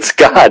 It's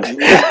God.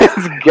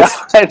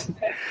 It's God.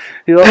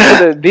 Who else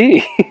would it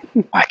be?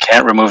 I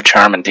can't remove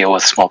charm and deal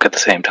with smoke at the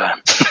same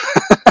time.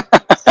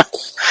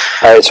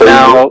 All right, so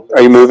Now-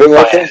 are you moving?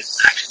 Okay.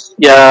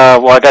 Yeah,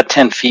 well, I got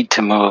 10 feet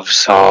to move.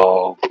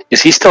 So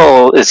is he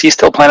still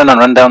planning on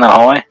running down that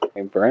hallway?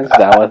 Burn's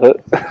down with it.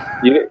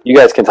 You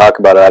guys can talk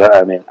about it.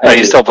 I mean, Are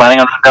you still planning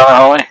on running down that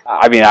hallway?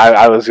 I mean,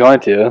 I was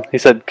going to. He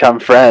said, "Come,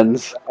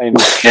 friends." I mean,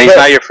 Yeah, he's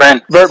not your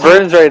friend.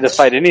 Burn's ready to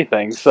fight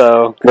anything.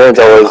 So Burns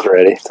always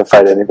ready to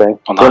fight anything.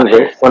 Hold on,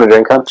 Want a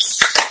drink, huh?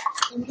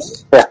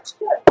 Yeah.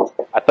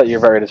 I thought you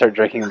were ready to start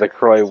drinking the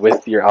Croy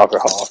with your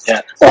alcohol.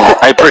 Yeah,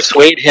 I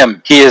persuade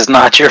him. He is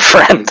not your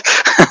friend.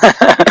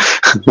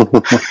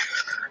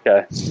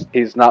 Okay,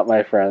 he's not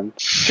my friend.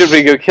 Should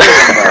we go kill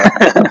him?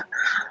 Though?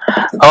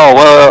 Oh,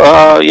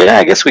 well, yeah,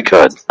 I guess we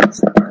could.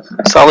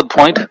 Solid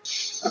point.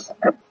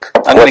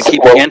 I'm going to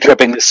keep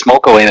cantripping the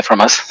smoke away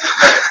from us.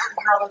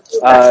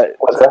 What's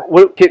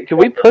that? Can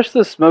we push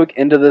the smoke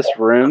into this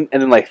room and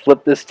then like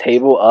flip this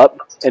table up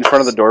in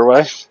front of the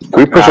doorway. Can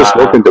we push a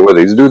smoke into where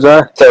these dudes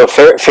are? So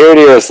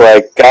Faradir is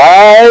like,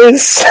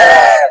 guys,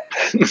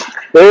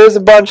 there's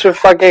a bunch of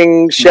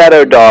fucking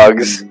shadow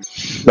dogs.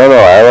 No,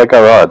 I like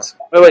our odds.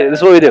 Wait, this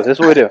is what we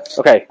do.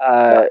 Okay,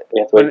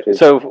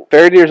 so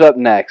Faradir's up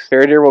next.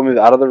 Faradir will move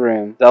out of the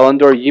room.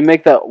 Zelindor, you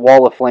make that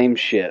wall of flame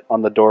shit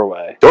on the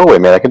doorway. Doorway,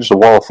 man. I can just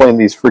wall of flame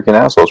these freaking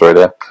assholes right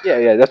there.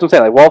 Yeah, that's what I'm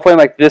saying. Like, wall of flame,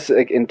 like, this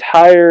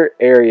entire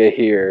area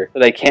here that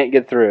they can't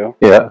get through.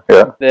 Yeah.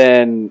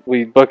 Then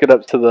we book it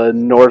up to the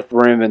north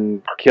room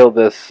and kill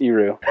this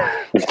Eru.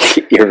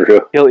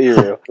 Iru. Kill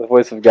Eru, the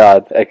voice of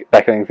God,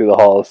 echoing through the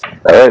halls.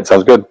 Alright,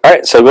 sounds good.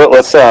 Alright, so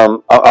let's,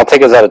 I'll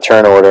take us out of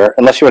turn order.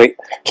 Unless you want to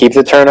keep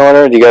the turn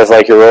order, do you guys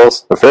like your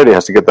rolls? The Faraday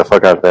has to get the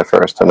fuck out of there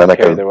first, and then I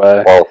can Either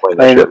way. wall of flame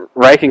that shit.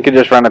 Riken could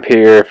just run up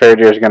here.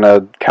 Faradir's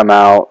gonna come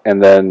out,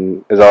 and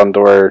then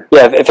Zelindor.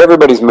 Yeah, if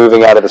everybody's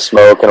moving out of the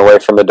smoke and away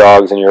from the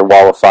dogs and you're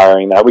wall of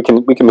firing that, we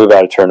can move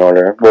out of turn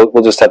order.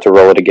 We'll just have to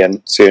roll it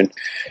again soon.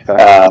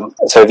 Okay.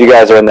 So if you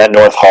guys are in that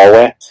north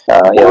hallway,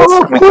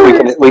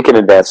 we can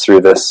advance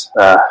through this.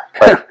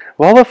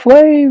 Wall of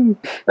flame!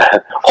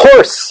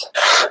 Horse!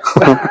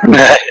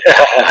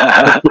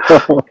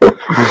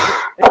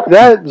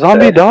 That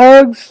zombie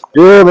dogs?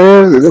 Yeah,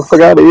 man, get the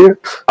fuck out of here.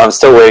 I'm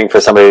still waiting for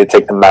somebody to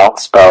take the mount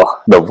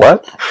spell. The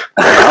what?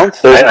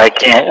 I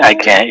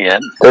can't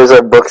yet. There's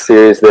a book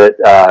series that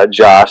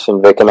Josh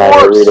and Vic and I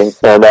are reading,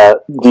 and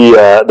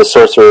the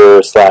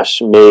sorcerer /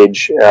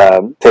 mage /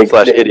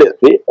 idiot.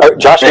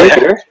 Josh, are you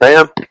here? I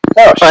am.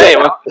 Oh shit! Hey,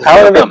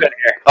 How long have you been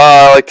here?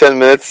 Like 10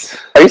 minutes.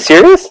 Are you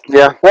serious?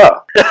 Yeah.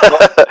 Whoa.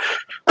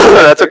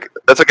 That's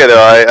okay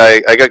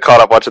though. I got caught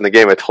up watching the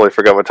game. I totally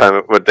forgot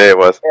what day it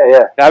was.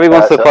 Yeah. Abby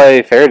wants to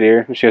play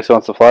Faradir. She just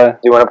wants to play. Do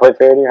you want to play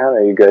Faradir, Hannah?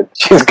 Are you good?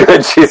 She's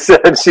good. She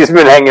said she's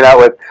been hanging out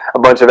with a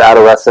bunch of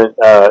adolescent,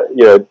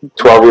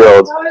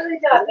 12-year-olds.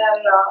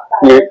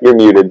 You're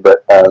muted,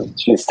 but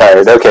she's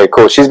tired. Okay,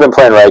 cool. She's been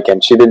playing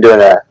Riken. She's been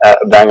doing a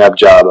bang-up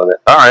job of it.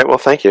 All right. Well,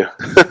 thank you.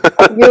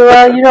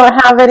 You don't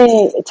have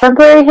any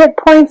temporary hit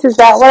points? Is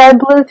that what I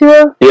blew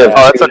through?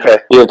 That's okay.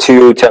 You have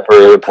 2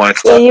 temporary hit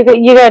points Yeah, left.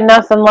 you got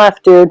nothing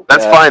left, dude.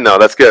 That's fine though.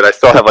 That's good. I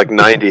still have like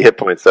 90 hit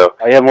points though.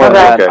 I have more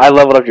than Okay. that. I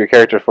leveled up your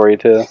character for you,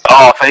 too.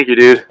 Oh, thank you,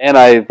 dude. And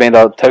I made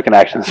all token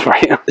actions for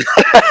you.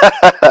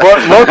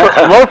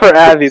 more for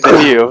Abby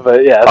than you,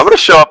 but yeah. I'm gonna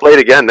show up late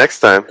again next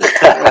time.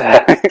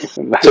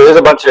 So there's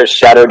a bunch of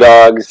shadow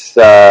dogs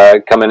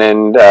coming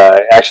in.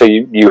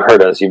 Actually, you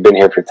heard us. You've been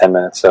here for 10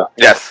 minutes, so.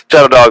 Yes.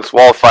 Shadow dogs,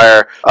 wall of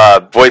fire,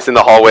 voice in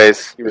the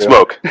hallways,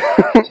 smoke.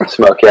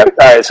 Smoke, yeah.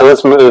 All right, so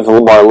let's move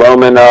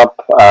Morloman up.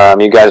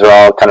 You guys are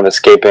all kind of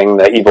escaping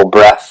the evil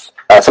breath.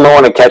 Someone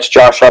want to catch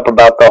Josh up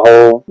about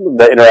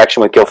the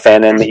interaction with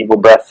Gilfanan, the evil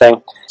breath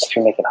thing? If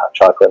you're making hot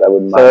chocolate, I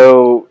wouldn't mind.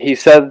 So he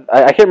said,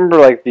 I can't remember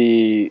like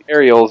the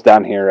Ariel's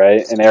down here,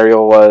 right? And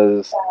Ariel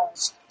was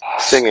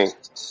Singing.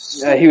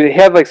 he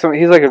had like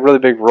he's like a really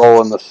big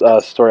role in this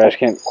story. I just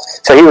can't.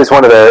 So he was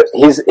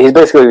he's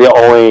basically the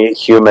only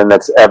human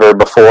that's ever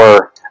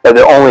before,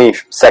 the only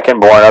second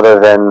born other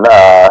than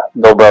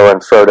Bilbo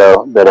and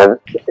Frodo that have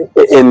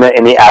in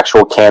the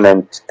actual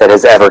canon that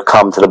has ever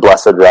come to the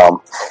Blessed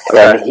Realm.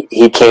 Okay. And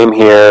he came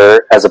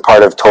here as a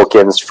part of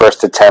Tolkien's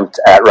first attempt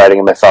at writing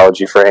a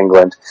mythology for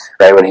England,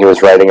 right, when he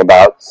was writing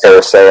about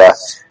Erisea.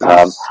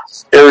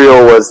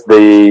 Ariel was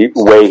the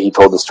way he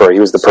told the story. He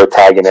was the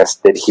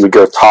protagonist, that he would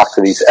go talk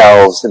to these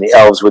elves, and the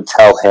elves would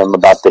tell him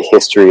about the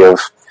history of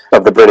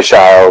the British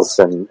Isles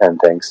and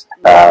things.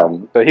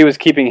 So he was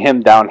keeping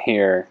him down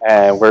here,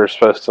 and we're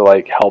supposed to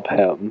like help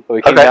him. So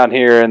we came down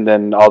here, and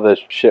then all this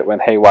shit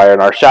went haywire,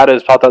 and our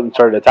shadows popped up and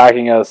started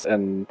attacking us,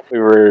 and we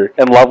were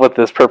in love with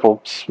this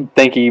purple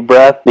stinky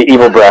breath. The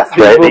evil breath,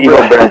 right? The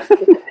evil breath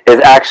is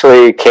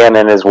actually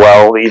canon as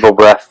well. The evil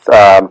breath.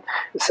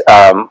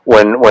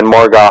 When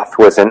Morgoth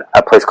was in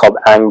a place called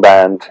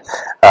Angband,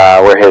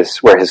 where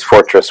his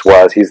fortress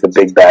was, he's the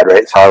big bad,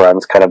 right?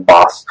 Sauron's kind of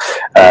boss.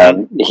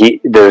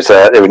 There's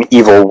an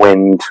evil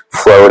wind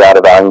flowed out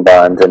of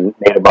Angband and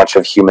made a bunch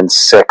of humans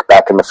sick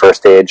back in the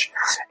First Age.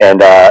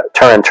 And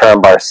Turin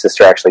Turambar's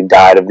sister actually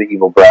died of the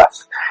evil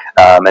breath.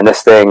 And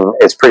this thing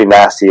is pretty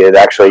nasty. It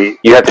actually,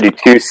 you have to do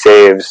 2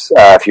 saves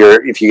if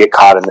you get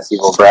caught in this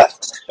evil breath.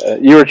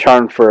 You were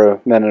charmed for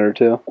a minute or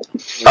 2.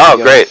 Oh,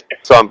 great.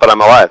 But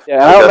I'm alive.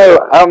 Yeah, and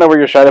I don't know where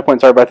your shadow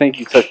points are, but I think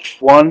you took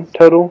 1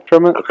 total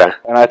from it. Okay.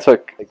 And I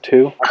took like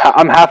 2.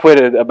 I'm halfway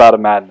to about a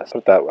madness, put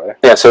it that way.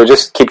 Yeah, so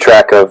just keep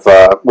track of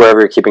wherever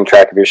you're keeping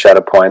track of your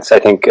shadow points. I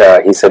think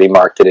he said he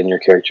marked it in your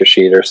character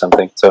sheet or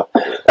something. So,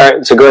 all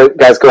right, so go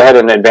ahead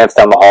and advance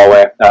down the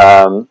hallway,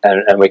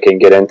 and we can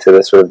get into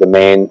the sort of the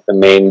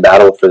main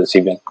battle for this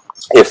evening,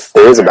 if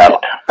there is a battle.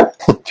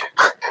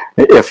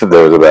 If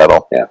there was a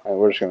battle. Yeah. All right,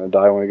 we're just gonna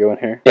die when we go in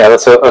here. Yeah,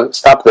 let's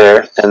stop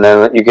there, and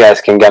then you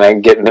guys can kind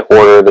of get in the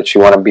order that you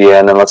want to be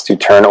in, and let's do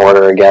turn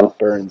order again.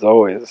 Burns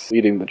always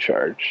leading the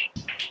charge.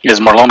 Is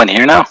Morloman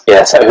here now?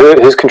 Yeah, so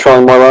who's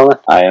controlling Morloman?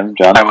 I am,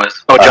 John. I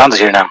was. Oh, John's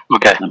here now.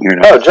 Okay. I'm here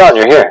now. Oh, John,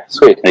 you're here.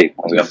 Sweet. Hey,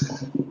 how's it going?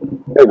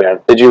 Good, man.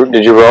 Did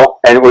you roll?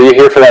 And were you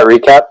here for that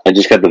recap? I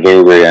just got the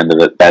very, very end of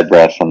it. Bad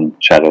breath from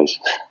shadows.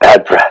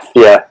 Bad breath.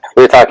 Yeah.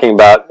 We were talking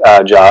about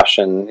Josh,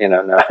 and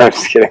no, I'm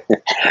just kidding.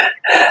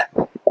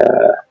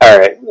 All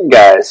right,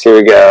 guys, here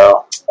we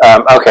go.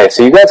 Okay,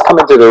 so you guys come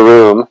into the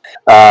room,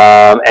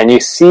 and you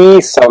see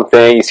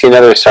something. You see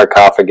another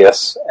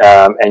sarcophagus,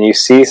 and you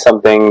see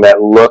something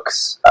that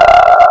looks.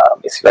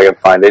 Let me see if I can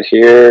find it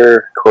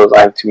here. Close.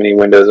 I have too many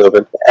windows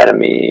open.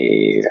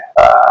 Enemy.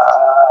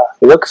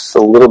 It looks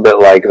a little bit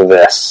like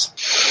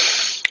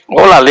this.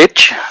 Hola,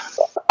 Lich.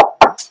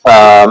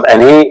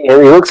 And he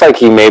looks like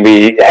he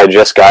maybe had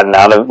just gotten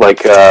out of like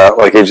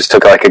he just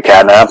took like a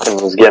cat nap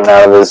and was getting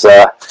out of his.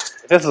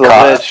 This is a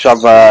Lich. I'm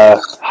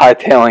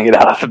hightailing it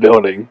out of the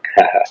building.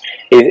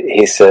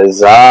 He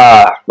says,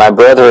 my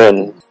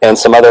brethren and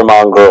some other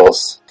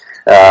mongrels.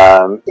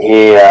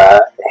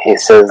 He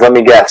says, let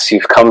me guess,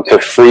 you've come to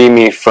free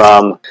me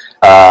from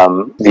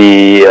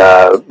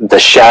the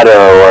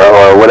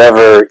shadow or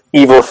whatever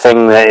evil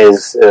thing that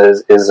is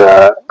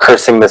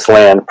cursing this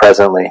land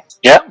presently.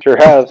 Yep, Sure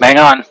has. hang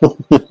on.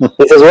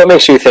 He says, what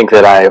makes you think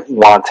that I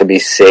want to be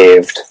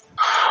saved?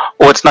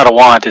 Well, it's not a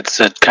want,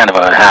 it's a kind of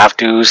a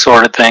have-to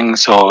sort of thing,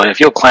 so if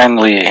you'll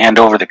kindly hand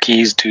over the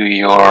keys to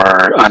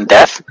your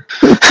undeath,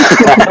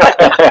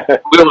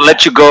 we'll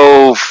let you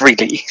go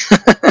freely.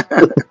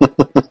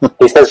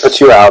 He says, but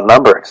you are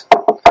outnumbered.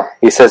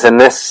 He says, in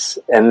this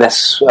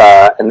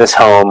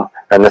home,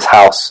 in this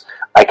house,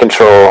 I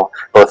control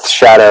both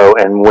shadow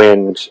and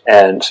wind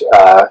and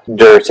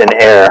dirt and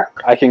air.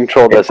 I can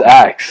control this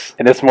axe,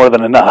 and it's more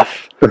than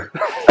enough.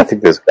 I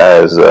think this guy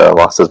has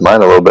lost his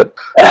mind a little bit.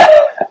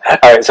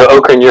 All right, so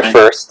Okran, you're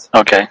first.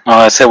 Okay. Well,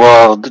 I said,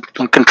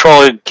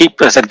 keep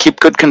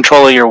good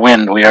control of your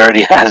wind. We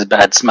already has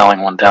bad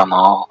smelling one down the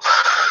hall.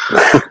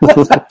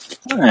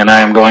 And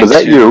I'm going Was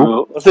that to...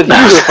 you? Was it you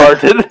who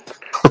farted?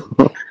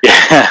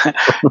 Yeah.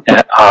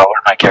 Where'd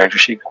my character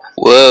sheet go?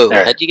 Whoa,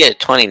 There. how'd you get a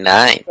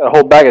 29? A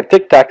whole bag of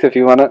Tic Tacs if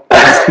you want it.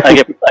 I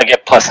get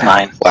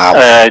 +9. Wow.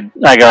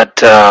 I got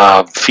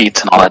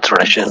feats and all that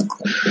sort of shit.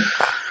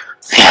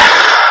 Yeah,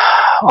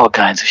 all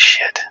kinds of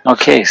shit.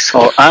 Okay,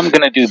 so I'm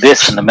gonna do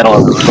this in the middle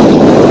of the room.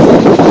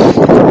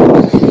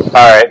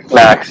 All right,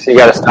 Max, you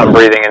got to stop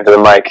breathing into the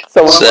mic.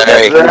 Sorry.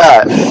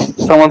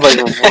 Someone's like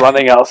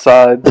running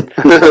outside.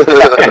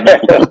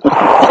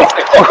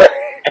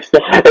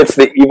 It's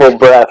the evil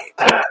breath.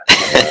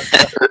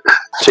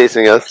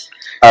 Chasing us.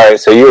 All right,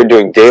 so you were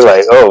doing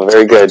daylight. Oh,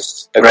 very good.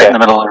 Okay. Right in the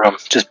middle of the room.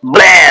 Just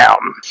blam!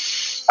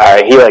 All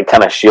right, he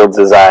kind of shields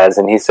his eyes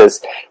and he says,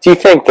 "Do you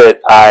think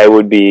that I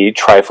would be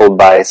trifled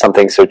by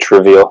something so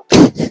trivial?"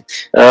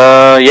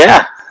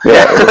 Yeah.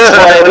 That's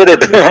why I did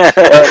it.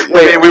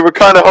 We were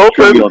kind of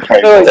hoping.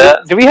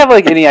 Do we have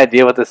any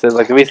idea what this is?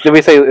 Did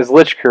we say is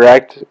Lich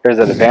correct or is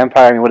it a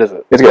vampire? I mean, what is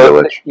it? It's got a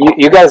witch.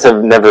 You guys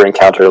have never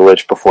encountered a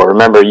lich before.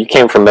 Remember, you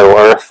came from Middle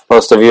Earth,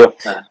 most of you.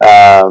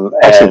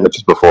 I've seen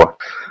witches before.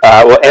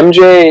 Well,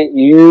 MJ,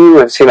 you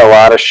have seen a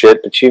lot of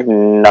shit, but you've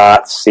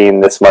not seen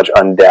this much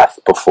undeath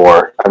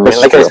before. I mean, That's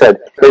like I true.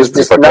 said, there's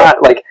just Like not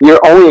your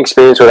only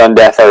experience with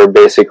undeath are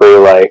basically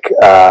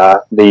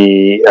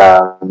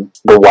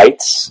the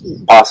whites,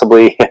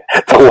 possibly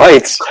the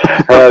whites,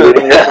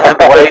 The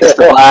whites,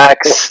 the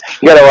blacks.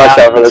 You gotta watch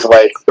out for this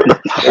white.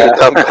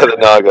 I'm the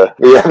Naga.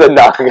 Yeah, the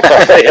Naga.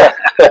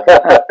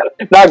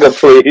 Naga,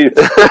 please.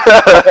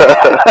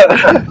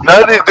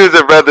 None of these dudes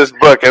have read this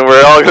book, and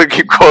we're all going to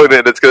keep quoting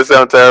it. It's going to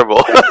sound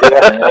terrible.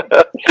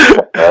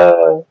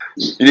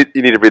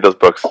 You need to read those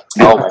books.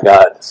 Oh my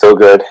god, so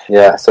good.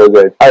 Yeah, so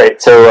good.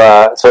 Alright, so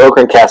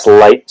Okran casts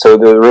light, so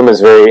the room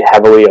is very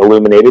heavily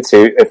illuminated,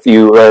 so if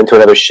you run into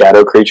another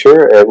shadow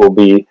creature, it will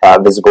be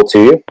visible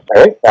to you.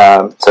 Alright,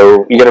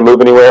 so you gonna move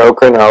anywhere,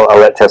 Okran? I'll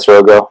let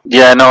Tessero go.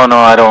 Yeah, no,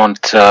 I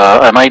don't.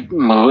 I might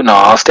move. No,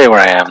 I'll stay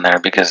where I am there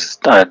because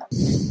I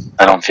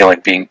don't feel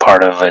like being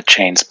part of a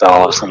chain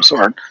spell of some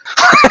sort.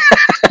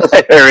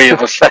 Area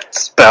of effect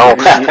spell.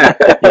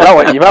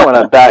 You might want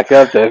to back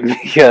up then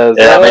because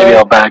Yeah, maybe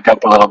I'll back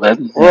up a little bit.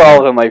 we're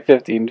all within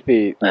 15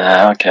 feet.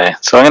 Yeah, okay.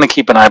 So I'm going to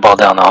keep an eyeball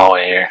down the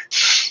hallway here.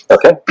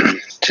 Okay.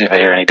 See if I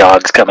hear any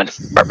dogs coming.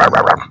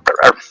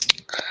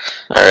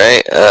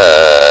 Alright,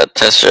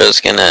 Tessero's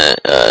gonna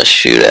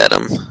shoot at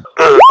him.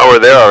 Oh, we're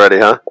there already,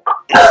 huh?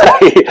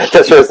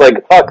 Tessero's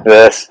like, fuck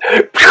this.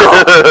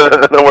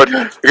 No more.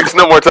 There's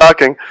no more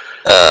talking.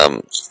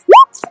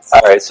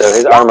 Alright, so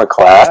his armor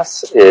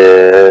class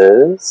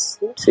is,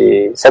 let's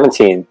see,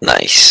 17.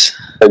 Nice.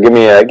 So give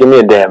me a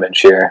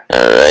damage here.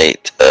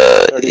 Alright,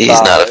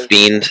 he's not a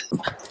fiend.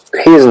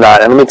 He's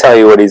not, and let me tell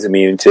you what he's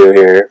immune to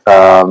here.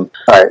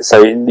 Alright,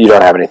 so you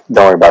don't have any,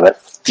 don't worry about it.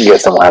 You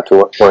guys don't have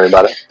to worry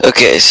about it.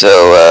 Okay,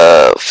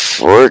 so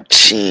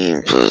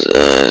 14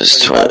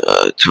 plus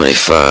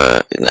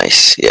 25.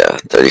 Nice, yeah,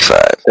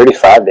 35.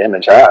 35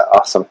 damage, alright,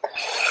 awesome.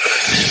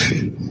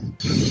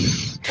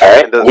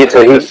 Alright, Does he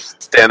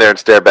just stand there and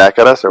stare back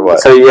at us, or what?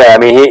 So yeah, I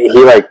mean,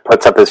 he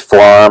puts up his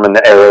forearm, and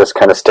the arrows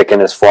kind of stick in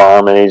his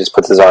forearm, and he just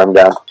puts his arm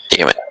down.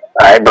 Damn it.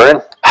 All right,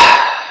 Burn.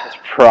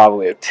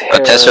 probably a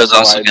terrible Tesra's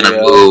also going to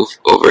idea. move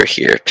over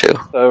here, too.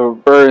 So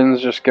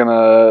Burns just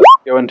gonna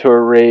go into a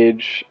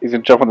rage. He's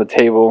gonna jump on the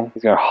table.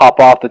 He's gonna hop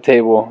off the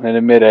table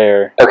into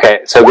midair. Okay,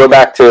 so go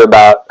back to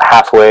about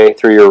halfway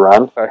through your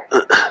run. Sorry.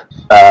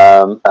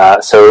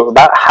 So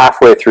about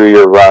halfway through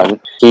your run,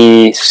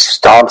 he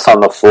stomps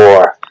on the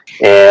floor,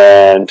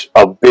 and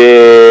a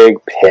big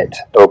pit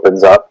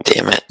opens up.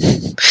 Damn it.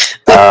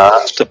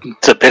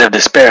 It's a bit of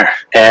despair.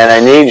 And I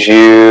need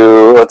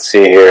you. Let's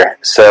see here.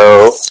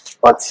 So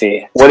let's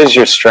see. What is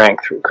your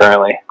strength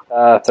currently?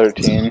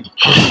 13.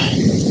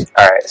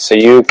 All right, so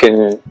you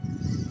can.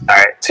 All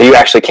right, so you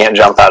actually can't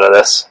jump out of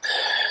this.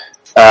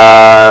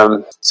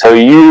 So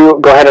you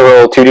go ahead and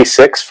roll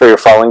 2d6 for your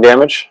falling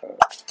damage.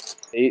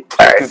 8.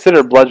 All right.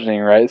 Consider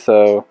bludgeoning, right?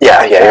 So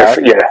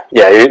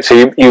Yeah.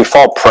 So you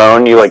fall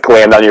prone. You like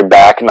land on your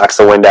back, knocks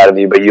the wind out of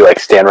you, but you like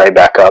stand right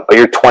back up. But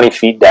you're 20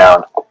 feet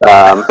down.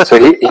 So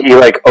he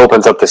like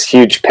opens up this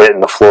huge pit in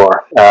the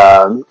floor,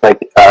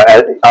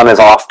 on his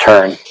off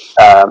turn.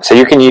 So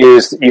you can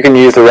use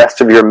the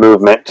rest of your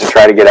movement to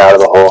try to get out of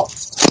the hole.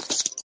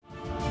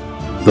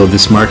 Though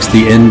this marks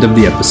the end of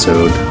the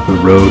episode, the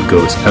road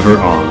goes ever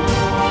on.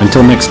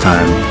 Until next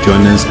time,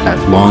 join us at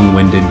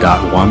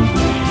longwinded.one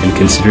and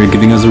consider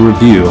giving us a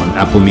review on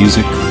Apple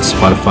Music,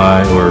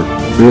 Spotify, or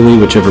really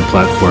whichever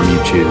platform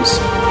you choose.